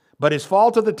 But his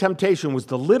fall to the temptation was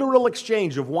the literal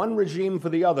exchange of one regime for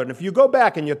the other. And if you go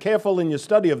back and you're careful in your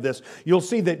study of this, you'll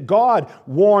see that God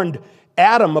warned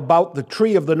Adam about the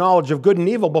tree of the knowledge of good and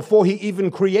evil before he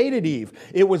even created Eve.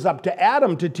 It was up to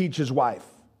Adam to teach his wife.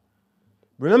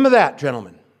 Remember that,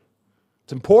 gentlemen.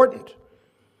 It's important.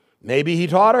 Maybe he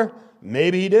taught her,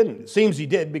 maybe he didn't. It seems he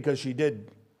did because she did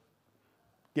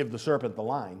give the serpent the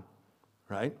line,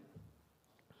 right?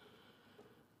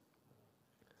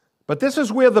 But this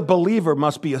is where the believer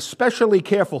must be especially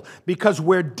careful, because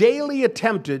we're daily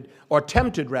tempted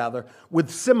with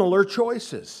similar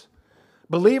choices.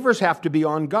 Believers have to be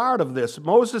on guard of this.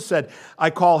 Moses said, I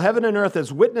call heaven and earth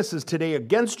as witnesses today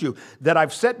against you, that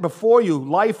I've set before you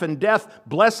life and death,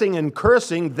 blessing and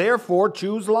cursing, therefore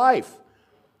choose life,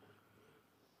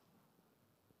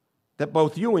 that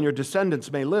both you and your descendants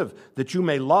may live, that you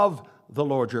may love the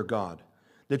Lord your God,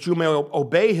 that you may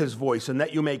obey his voice, and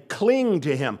that you may cling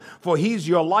to him, for he's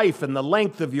your life and the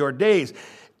length of your days,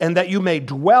 and that you may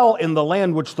dwell in the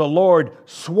land which the Lord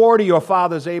swore to your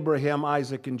fathers Abraham,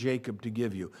 Isaac, and Jacob to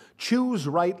give you. Choose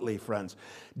rightly, friends.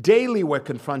 Daily we're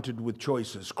confronted with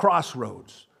choices,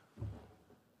 crossroads.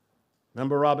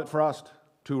 Remember Robert Frost?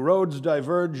 Two roads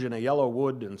diverge in a yellow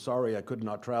wood, and sorry I could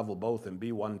not travel both, and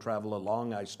be one traveler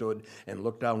long I stood, and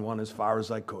looked down one as far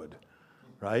as I could.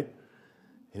 Right?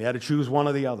 And you had to choose one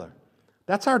or the other.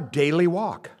 That's our daily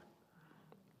walk.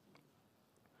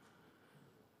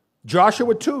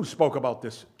 Joshua too spoke about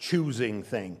this choosing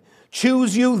thing.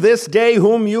 Choose you this day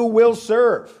whom you will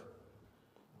serve.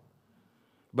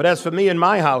 But as for me and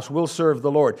my house, we'll serve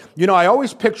the Lord. You know, I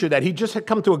always picture that he just had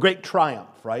come to a great triumph,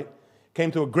 right?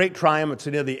 Came to a great triumph. It's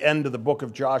near the end of the book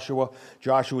of Joshua.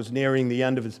 Joshua's nearing the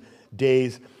end of his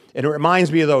days. And it reminds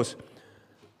me of those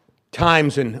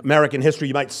times in American history,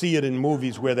 you might see it in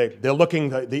movies where they're looking,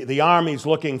 the army's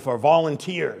looking for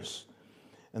volunteers.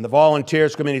 And the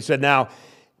volunteers come in, he said, now,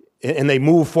 and they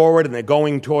move forward and they're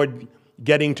going toward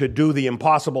getting to do the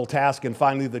impossible task. And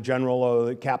finally the general or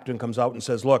the captain comes out and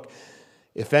says, look,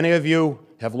 if any of you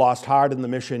have lost heart in the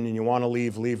mission and you want to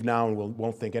leave, leave now, and we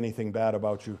won't think anything bad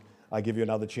about you. I give you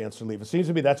another chance to leave. It seems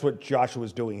to me that's what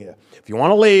Joshua's doing here. If you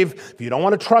want to leave, if you don't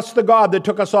want to trust the God that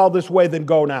took us all this way, then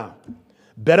go now.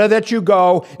 Better that you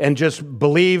go and just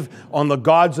believe on the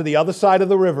gods of the other side of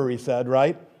the river, he said,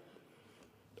 right?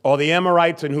 Or the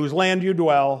Amorites in whose land you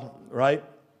dwell, right?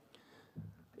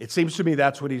 It seems to me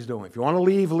that's what he's doing. If you want to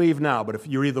leave, leave now. But if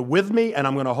you're either with me, and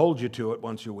I'm going to hold you to it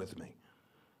once you're with me.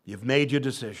 You've made your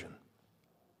decision.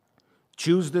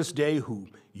 Choose this day who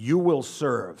you will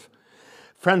serve.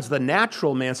 Friends, the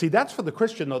natural man, see, that's for the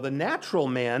Christian, though. The natural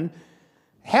man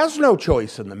has no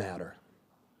choice in the matter.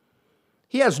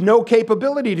 He has no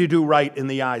capability to do right in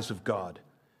the eyes of God.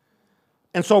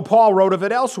 And so Paul wrote of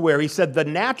it elsewhere. He said, the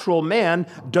natural man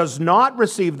does not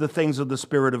receive the things of the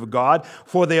Spirit of God,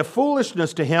 for their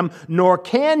foolishness to him, nor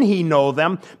can he know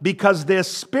them, because they're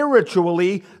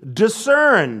spiritually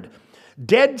discerned.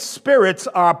 Dead spirits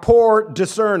are poor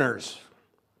discerners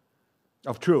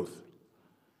of truth.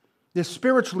 They're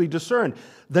spiritually discerned.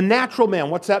 The natural man,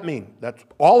 what's that mean? That's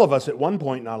all of us at one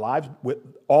point in our lives, with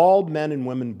all men and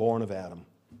women born of Adam.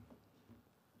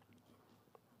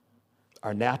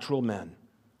 Are natural men.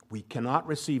 We cannot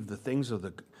receive the things of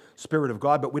the Spirit of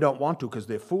God, but we don't want to because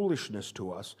they're foolishness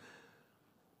to us.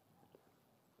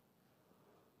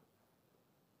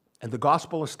 And the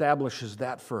gospel establishes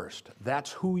that first.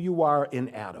 That's who you are in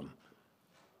Adam.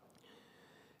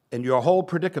 And your whole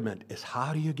predicament is,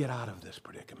 how do you get out of this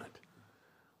predicament?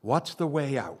 What's the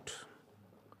way out?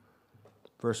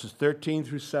 Verses 13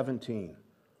 through 17.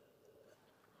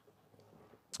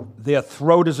 Their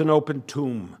throat is an open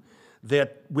tomb.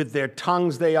 With their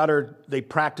tongues they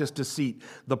practice deceit.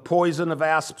 The poison of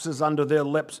asps is under their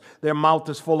lips. Their mouth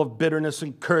is full of bitterness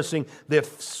and cursing. Their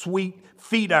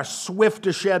feet are swift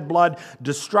to shed blood.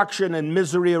 Destruction and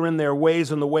misery are in their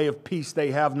ways, and the way of peace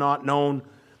they have not known.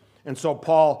 And so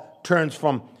Paul turns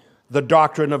from the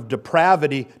doctrine of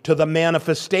depravity to the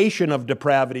manifestation of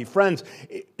depravity. Friends,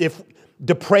 if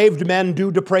depraved men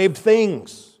do depraved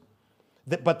things,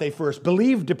 but they first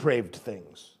believe depraved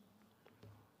things.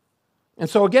 And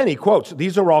so again, he quotes,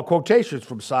 these are all quotations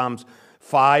from Psalms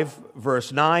 5,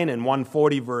 verse 9, and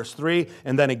 140, verse 3,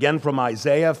 and then again from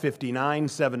Isaiah 59,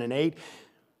 7 and 8.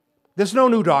 There's no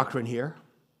new doctrine here.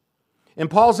 And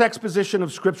Paul's exposition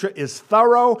of Scripture is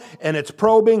thorough and it's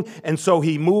probing, and so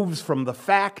he moves from the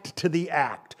fact to the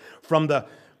act, from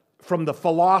the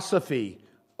philosophy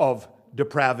of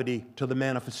depravity to the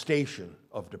manifestation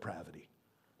of depravity.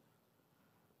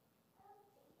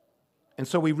 And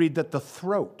so we read that the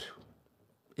throat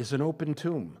is an open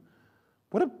tomb.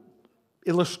 What an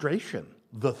illustration.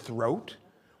 The throat.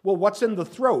 Well, what's in the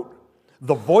throat?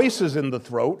 The voice is in the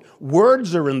throat.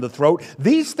 Words are in the throat.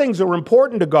 These things are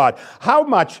important to God. How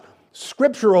much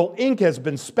scriptural ink has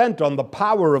been spent on the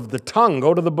power of the tongue?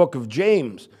 Go to the book of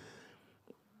James.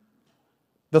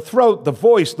 The throat, the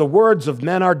voice, the words of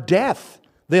men are death.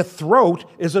 Their throat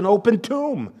is an open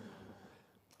tomb.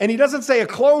 And he doesn't say a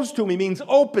closed tomb, he means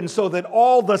open so that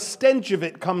all the stench of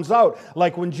it comes out.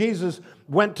 Like when Jesus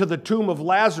went to the tomb of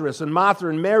Lazarus and Martha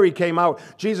and Mary came out,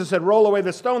 Jesus said, roll away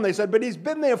the stone. They said, but he's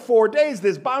been there 4 days,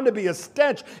 there's bound to be a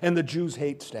stench. And the Jews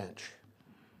hate stench.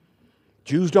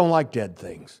 Jews don't like dead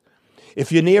things.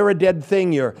 If you're near a dead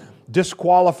thing, you're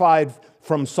disqualified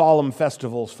from solemn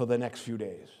festivals for the next few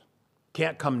days.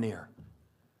 Can't come near.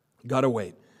 Got to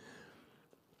wait.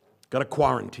 Got to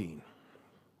quarantine.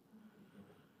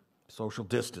 Social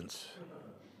distance.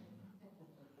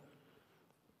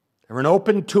 They're an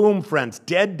open tomb, friends.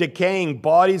 Dead, decaying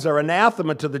bodies are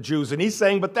anathema to the Jews. And he's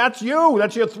saying, but that's you.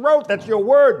 That's your throat. That's your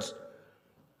words.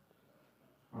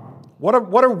 What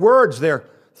are words? They're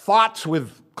thoughts with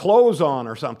clothes on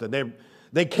or something.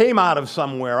 They came out of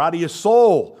somewhere, out of your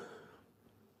soul.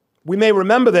 We may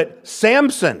remember that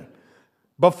Samson,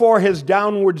 before his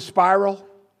downward spiral,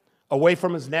 away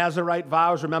from his Nazirite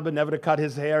vows, remember, never to cut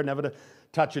his hair, never to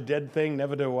touch a dead thing,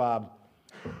 never to,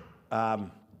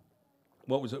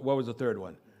 what was the third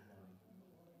one?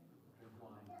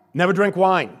 Never drink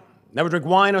wine. Never drink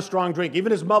wine or strong drink.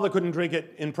 Even his mother couldn't drink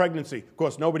it in pregnancy. Of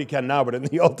course, nobody can now, but in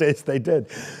the old days they did.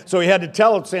 So he had to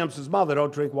tell Samson's mother,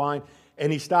 don't drink wine.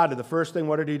 And he started. The first thing,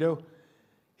 what did he do?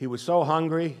 He was so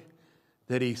hungry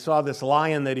that he saw this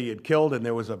lion that he had killed, and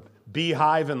there was a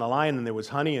beehive in the lion, and there was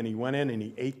honey, and he went in and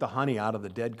he ate the honey out of the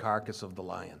dead carcass of the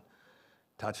lion.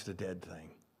 Touched a dead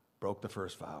thing. Broke the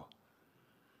first vow.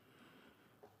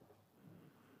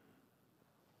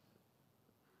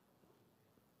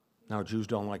 Now, Jews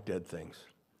don't like dead things.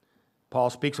 Paul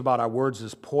speaks about our words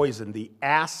as poison. The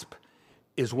asp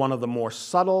is one of the more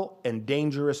subtle and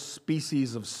dangerous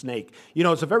species of snake. You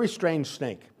know, it's a very strange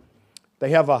snake.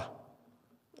 They have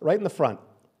right in the front,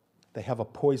 they have a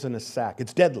poisonous sac.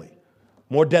 It's deadly,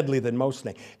 more deadly than most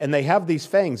snakes. And they have these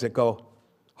fangs that go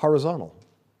horizontal.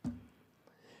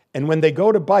 And when they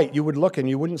go to bite, you would look and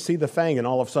you wouldn't see the fang, and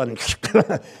all of a sudden,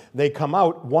 they come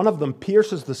out. One of them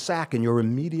pierces the sac, and you're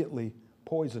immediately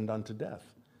poisoned unto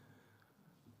death.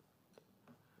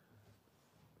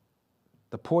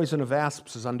 The poison of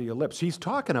asps is under your lips. He's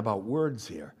talking about words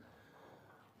here.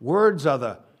 Words are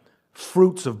the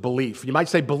fruits of belief. You might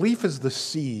say belief is the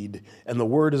seed, and the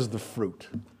word is the fruit.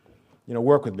 You know,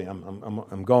 work with me.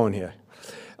 I'm going here.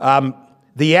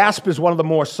 The asp is one of the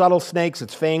more subtle snakes.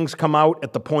 Its fangs come out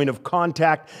at the point of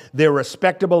contact. They're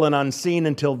respectable and unseen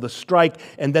until the strike,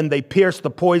 and then they pierce the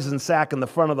poison sac in the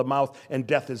front of the mouth, and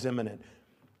death is imminent.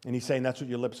 And he's saying that's what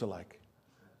your lips are like.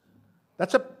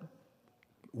 That's a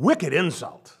wicked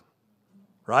insult,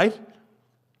 right?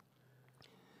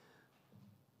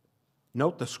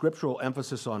 Note the scriptural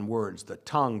emphasis on words, the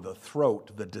tongue, the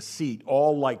throat, the deceit,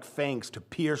 all like fangs to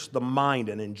pierce the mind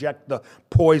and inject the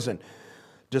poison.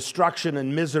 Destruction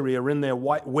and misery are in their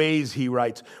ways, he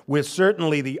writes. We're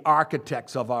certainly the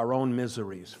architects of our own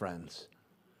miseries, friends.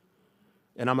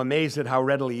 And I'm amazed at how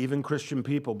readily even Christian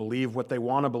people believe what they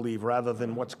want to believe rather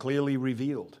than what's clearly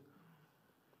revealed.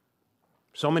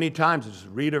 So many times I just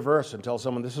read a verse and tell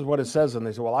someone this is what it says, and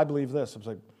they say, well, I believe this. I'm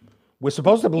like, we're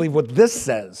supposed to believe what this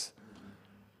says.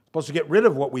 We're supposed to get rid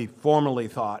of what we formerly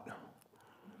thought.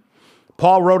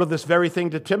 Paul wrote of this very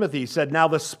thing to Timothy. He said, now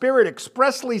the Spirit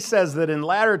expressly says that in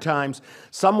latter times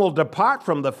some will depart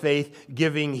from the faith,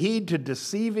 giving heed to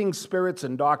deceiving spirits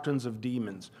and doctrines of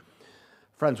demons.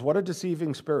 Friends, what are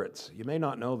deceiving spirits? You may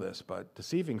not know this, but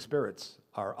deceiving spirits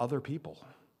are other people.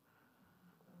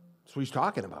 That's what he's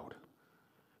talking about.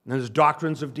 And there's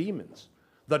doctrines of demons.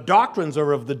 The doctrines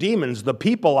are of the demons. The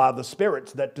people are the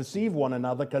spirits that deceive one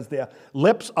another because their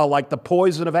lips are like the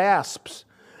poison of asps,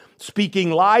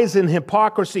 speaking lies in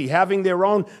hypocrisy, having their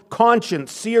own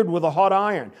conscience seared with a hot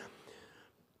iron.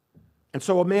 And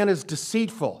so a man is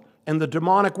deceitful, and the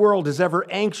demonic world is ever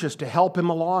anxious to help him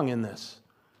along in this.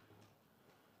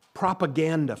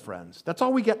 Propaganda, friends. That's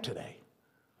all we get today.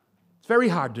 It's very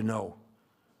hard to know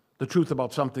the truth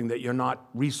about something that you're not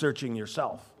researching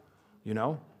yourself, you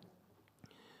know?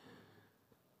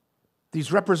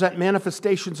 These represent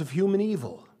manifestations of human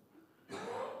evil.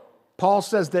 Paul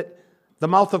says that the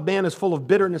mouth of man is full of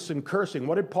bitterness and cursing.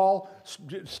 What did Paul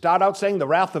start out saying? The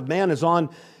wrath of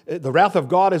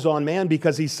God is on man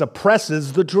because he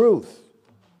suppresses the truth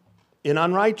in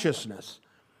unrighteousness.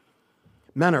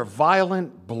 Men are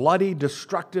violent, bloody,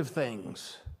 destructive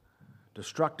things,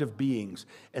 destructive beings.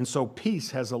 And so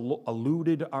peace has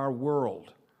eluded our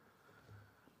world.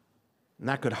 And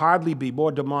that could hardly be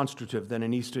more demonstrative than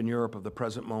in Eastern Europe of the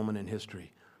present moment in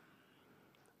history.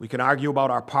 We can argue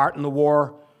about our part in the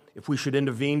war, if we should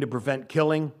intervene to prevent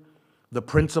killing. The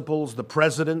principals, the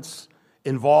presidents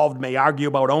involved may argue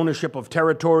about ownership of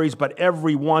territories, but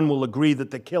everyone will agree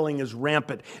that the killing is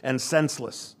rampant and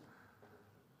senseless.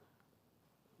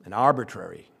 and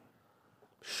arbitrary.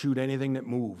 Shoot anything that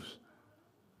moves.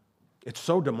 It's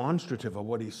so demonstrative of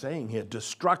what he's saying here.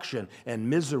 Destruction and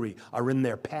misery are in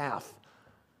their path.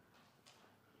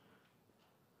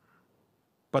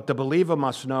 But the believer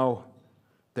must know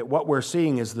that what we're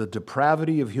seeing is the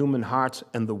depravity of human hearts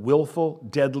and the willful,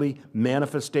 deadly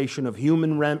manifestation of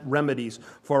human remedies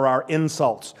for our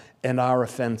insults and our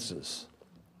offenses.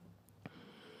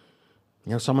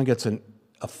 You know, someone gets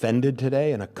offended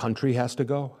today and a country has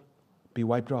to be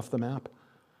wiped off the map.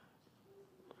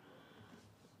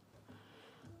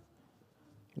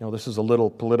 You know, this is a little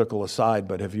political aside,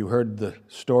 but have you heard the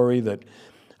story that,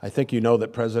 I think you know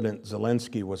that President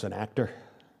Zelensky was an actor?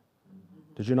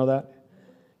 Did you know that?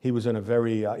 He was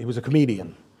he was a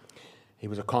comedian. He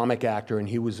was a comic actor, and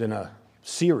he was in a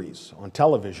series on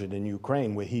television in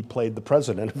Ukraine where he played the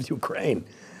president of Ukraine.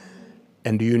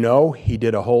 And do you know, he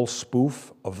did a whole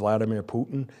spoof of Vladimir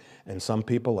Putin, and some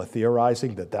people are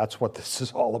theorizing that that's what this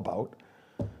is all about.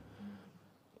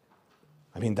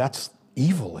 I mean, that's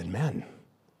evil in men.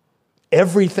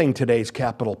 Everything today's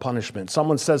capital punishment.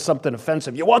 Someone says something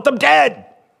offensive, you want them dead!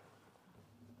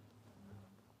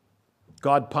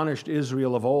 God punished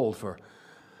Israel of old for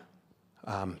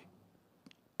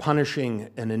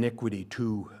punishing an iniquity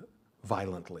too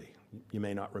violently. You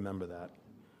may not remember that.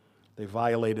 They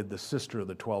violated the sister of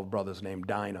the 12 brothers named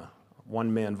Dinah.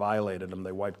 One man violated them.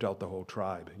 They wiped out the whole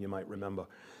tribe. You might remember.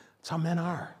 That's how men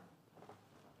are.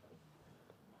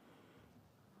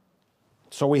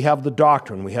 So we have the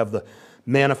doctrine. We have the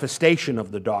manifestation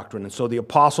of the doctrine. And so the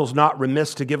apostle's not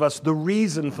remiss to give us the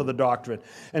reason for the doctrine.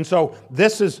 And so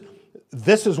this is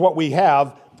what we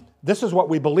have, this is what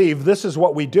we believe, this is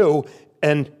what we do,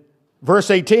 and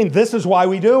verse 18, this is why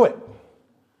we do it.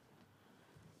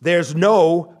 There's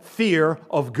no fear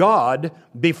of God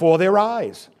before their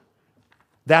eyes.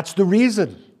 That's the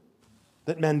reason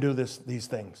that men do these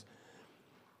things.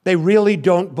 They really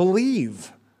don't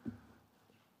believe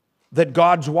that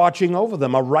God's watching over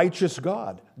them, a righteous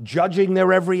God, judging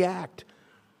their every act.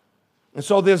 And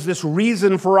so there's this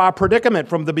reason for our predicament.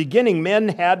 From the beginning, men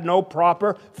had no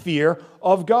proper fear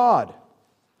of God.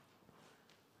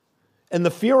 And the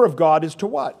fear of God is to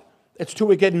what? It's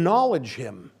to acknowledge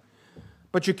Him.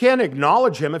 But you can't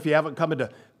acknowledge Him if you haven't come into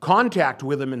contact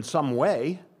with Him in some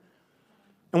way.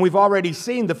 And we've already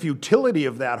seen the futility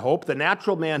of that hope. The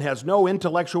natural man has no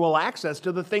intellectual access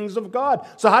to the things of God.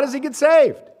 So how does he get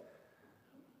saved?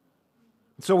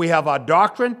 So we have our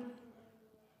doctrine.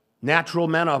 Natural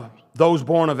men are those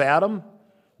born of Adam.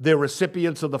 They're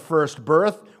recipients of the first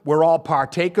birth. We're all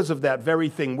partakers of that very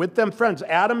thing with them. Friends,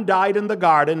 Adam died in the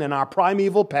garden in our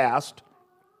primeval past,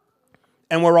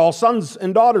 and we're all sons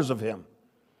and daughters of him.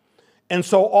 And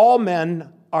so all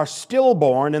men are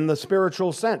stillborn in the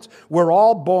spiritual sense. We're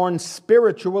all born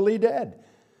spiritually dead.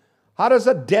 How does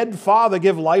a dead father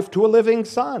give life to a living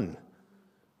son?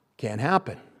 Can't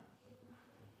happen.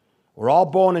 We're all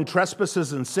born in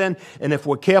trespasses and sin, and if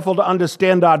we're careful to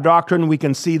understand our doctrine, we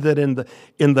can see that in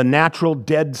the natural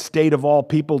dead state of all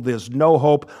people, there's no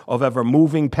hope of ever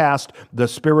moving past the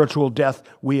spiritual death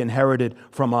we inherited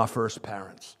from our first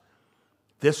parents.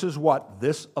 This is what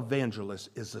this evangelist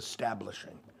is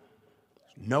establishing.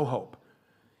 No hope.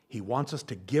 He wants us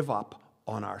to give up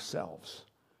on ourselves.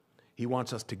 He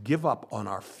wants us to give up on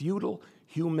our feudal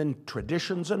human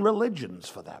traditions and religions,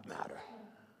 for that matter.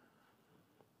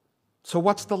 So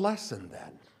what's the lesson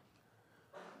then?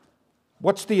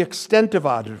 What's the extent of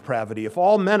our depravity? If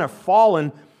all men are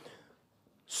fallen,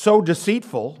 so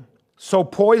deceitful, so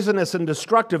poisonous and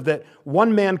destructive that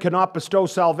one man cannot bestow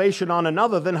salvation on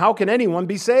another, then how can anyone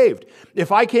be saved?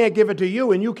 If I can't give it to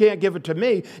you and you can't give it to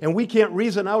me, and we can't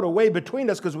reason out a way between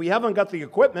us because we haven't got the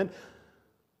equipment,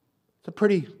 it's a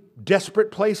pretty desperate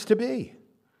place to be.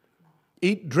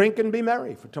 Eat, drink, and be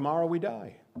merry, for tomorrow we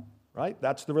die. Right?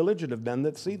 That's the religion of men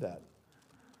that see that.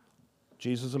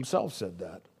 Jesus himself said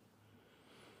that.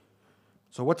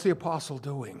 So what's the apostle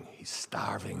doing? He's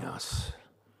starving us.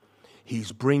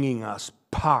 He's bringing us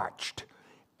parched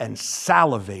and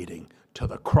salivating to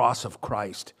the cross of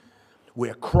Christ.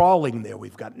 We're crawling there.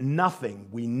 We've got nothing.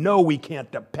 We know we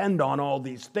can't depend on all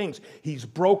these things. He's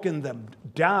broken them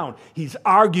down. He's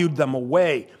argued them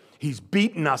away. He's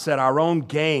beaten us at our own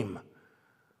game.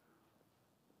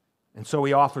 And so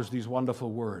he offers these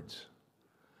wonderful words.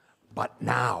 But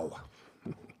now,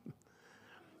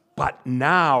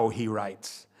 he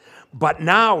writes, but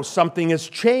now something has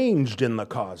changed in the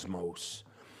cosmos.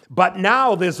 But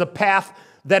now there's a path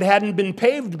that hadn't been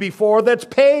paved before that's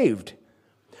paved.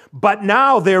 But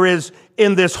now there is,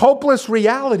 in this hopeless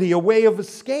reality, a way of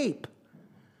escape.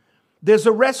 There's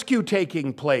a rescue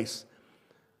taking place.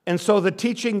 And so the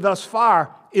teaching thus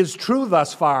far is true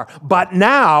thus far, but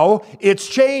now it's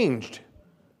changed.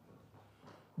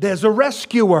 There's a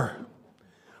rescuer.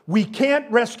 We can't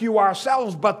rescue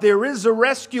ourselves, but there is a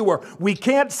rescuer. We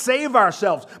can't save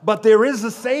ourselves, but there is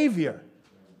a Savior.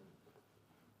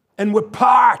 And we're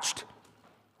parched.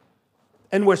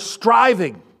 And we're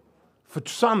striving for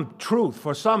some truth,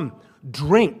 for some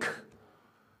drink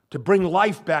to bring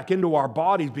life back into our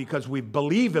bodies because we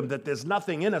believe Him that there's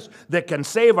nothing in us that can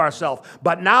save ourselves.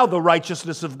 But now the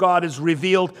righteousness of God is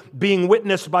revealed, being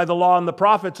witnessed by the law and the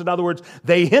prophets. In other words,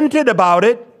 they hinted about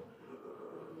it.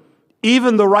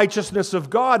 Even the righteousness of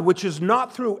God, which is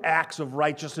not through acts of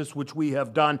righteousness which we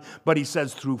have done, but he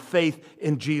says through faith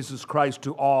in Jesus Christ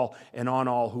to all and on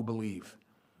all who believe.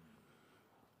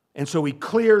 And so he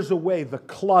clears away the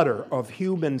clutter of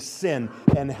human sin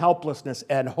and helplessness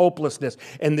and hopelessness.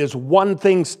 And there's one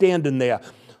thing standing there,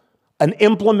 an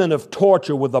implement of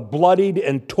torture with a bloodied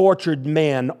and tortured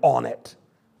man on it.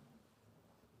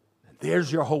 And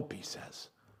there's your hope, he says.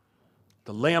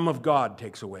 The Lamb of God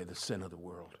takes away the sin of the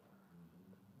world.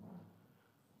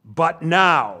 But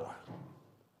now,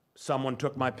 someone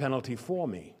took my penalty for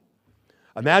me.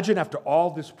 Imagine after all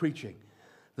this preaching,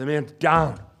 the man's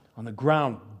down on the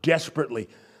ground, desperately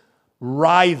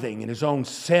writhing in his own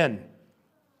sin.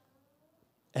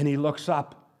 And he looks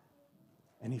up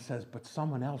and he says, but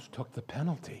someone else took the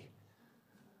penalty.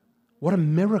 What a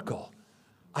miracle.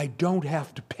 I don't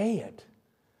have to pay it.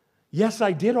 Yes,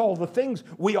 I did all the things.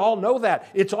 We all know that.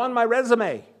 It's on my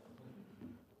resume.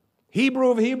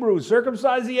 Hebrew of Hebrews,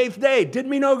 circumcised the 8th day, did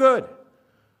me no good.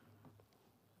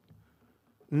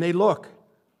 And they look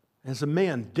as a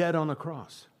man dead on a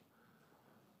cross,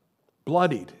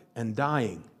 bloodied and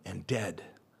dying and dead.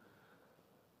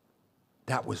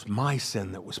 That was my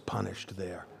sin that was punished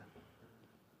there.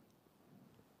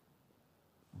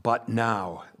 But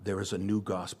now there is a new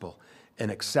gospel, an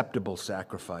acceptable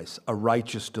sacrifice, a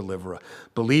righteous deliverer.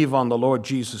 Believe on the Lord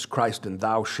Jesus Christ and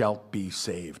thou shalt be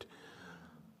saved.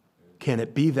 Can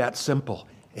it be that simple?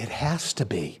 It has to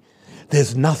be.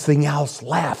 There's nothing else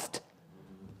left.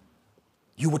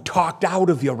 You were talked out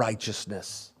of your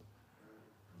righteousness.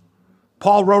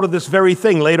 Paul wrote of this very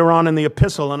thing later on in the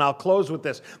epistle, and I'll close with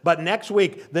this. But next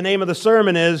week, the name of the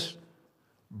sermon is,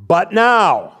 But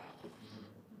Now.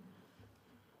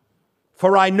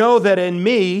 For I know that in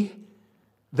me,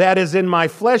 that is in my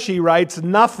flesh, he writes,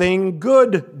 nothing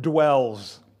good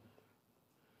dwells.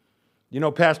 You know,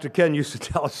 Pastor Ken used to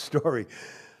tell a story.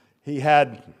 He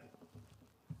had,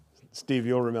 Steve,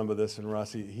 you'll remember this, and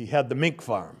Russ, he had the mink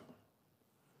farm.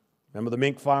 Remember the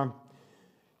mink farm?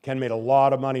 Ken made a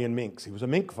lot of money in minks. He was a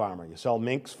mink farmer. You sell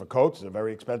minks for coats. They're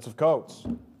very expensive coats,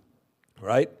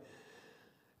 right?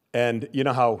 And you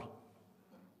know how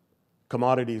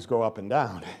commodities go up and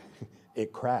down.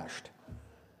 It crashed.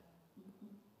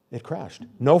 It crashed.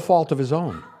 No fault of his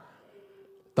own.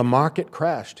 The market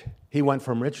crashed. He went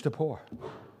from rich to poor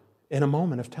in a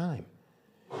moment of time.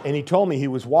 And he told me he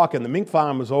was walking. The mink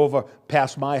farm was over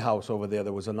past my house over there.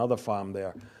 There was another farm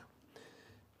there.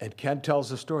 And Ken tells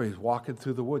the story. He's walking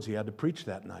through the woods. He had to preach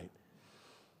that night,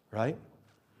 right?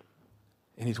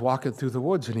 And he's walking through the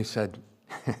woods, and he said,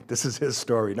 this is his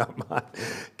story, not mine.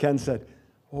 Ken said,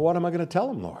 well, what am I going to tell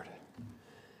him, Lord?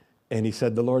 And he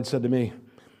said, the Lord said to me,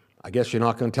 I guess you're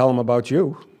not going to tell him about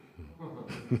you.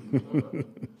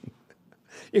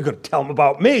 You're going to tell him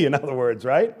about me, in other words,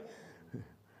 right?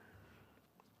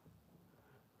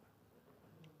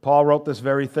 Paul wrote this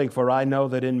very thing, for I know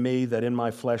that in me, that in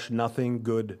my flesh, nothing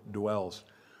good dwells.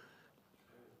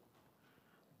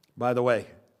 By the way,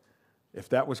 if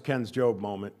that was Ken's Job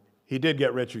moment, he did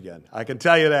get rich again. I can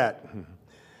tell you that.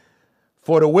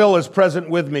 For the will is present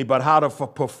with me, but how to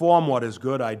perform what is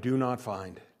good I do not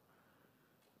find.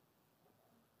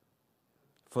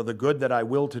 For the good that I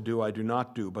will to do, I do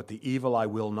not do, but the evil I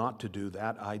will not to do,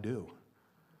 that I do.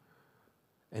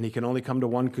 And he can only come to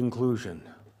one conclusion.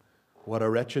 What a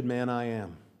wretched man I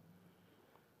am.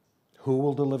 Who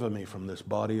will deliver me from this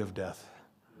body of death?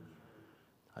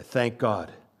 I thank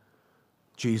God,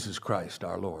 Jesus Christ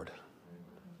our Lord.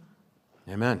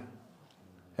 Amen.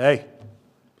 Hey,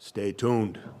 stay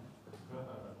tuned.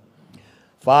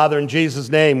 Father, in Jesus'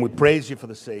 name, we praise you for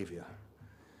the Savior.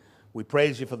 We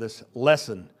praise you for this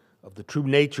lesson of the true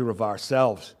nature of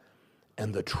ourselves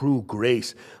and the true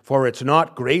grace. For it's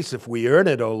not grace if we earn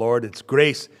it, O Lord. It's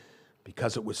grace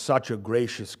because it was such a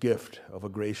gracious gift of a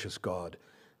gracious God.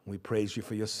 We praise you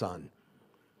for your Son.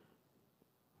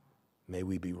 May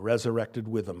we be resurrected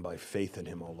with him by faith in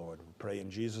him, O Lord. We pray in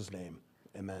Jesus' name.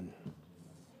 Amen.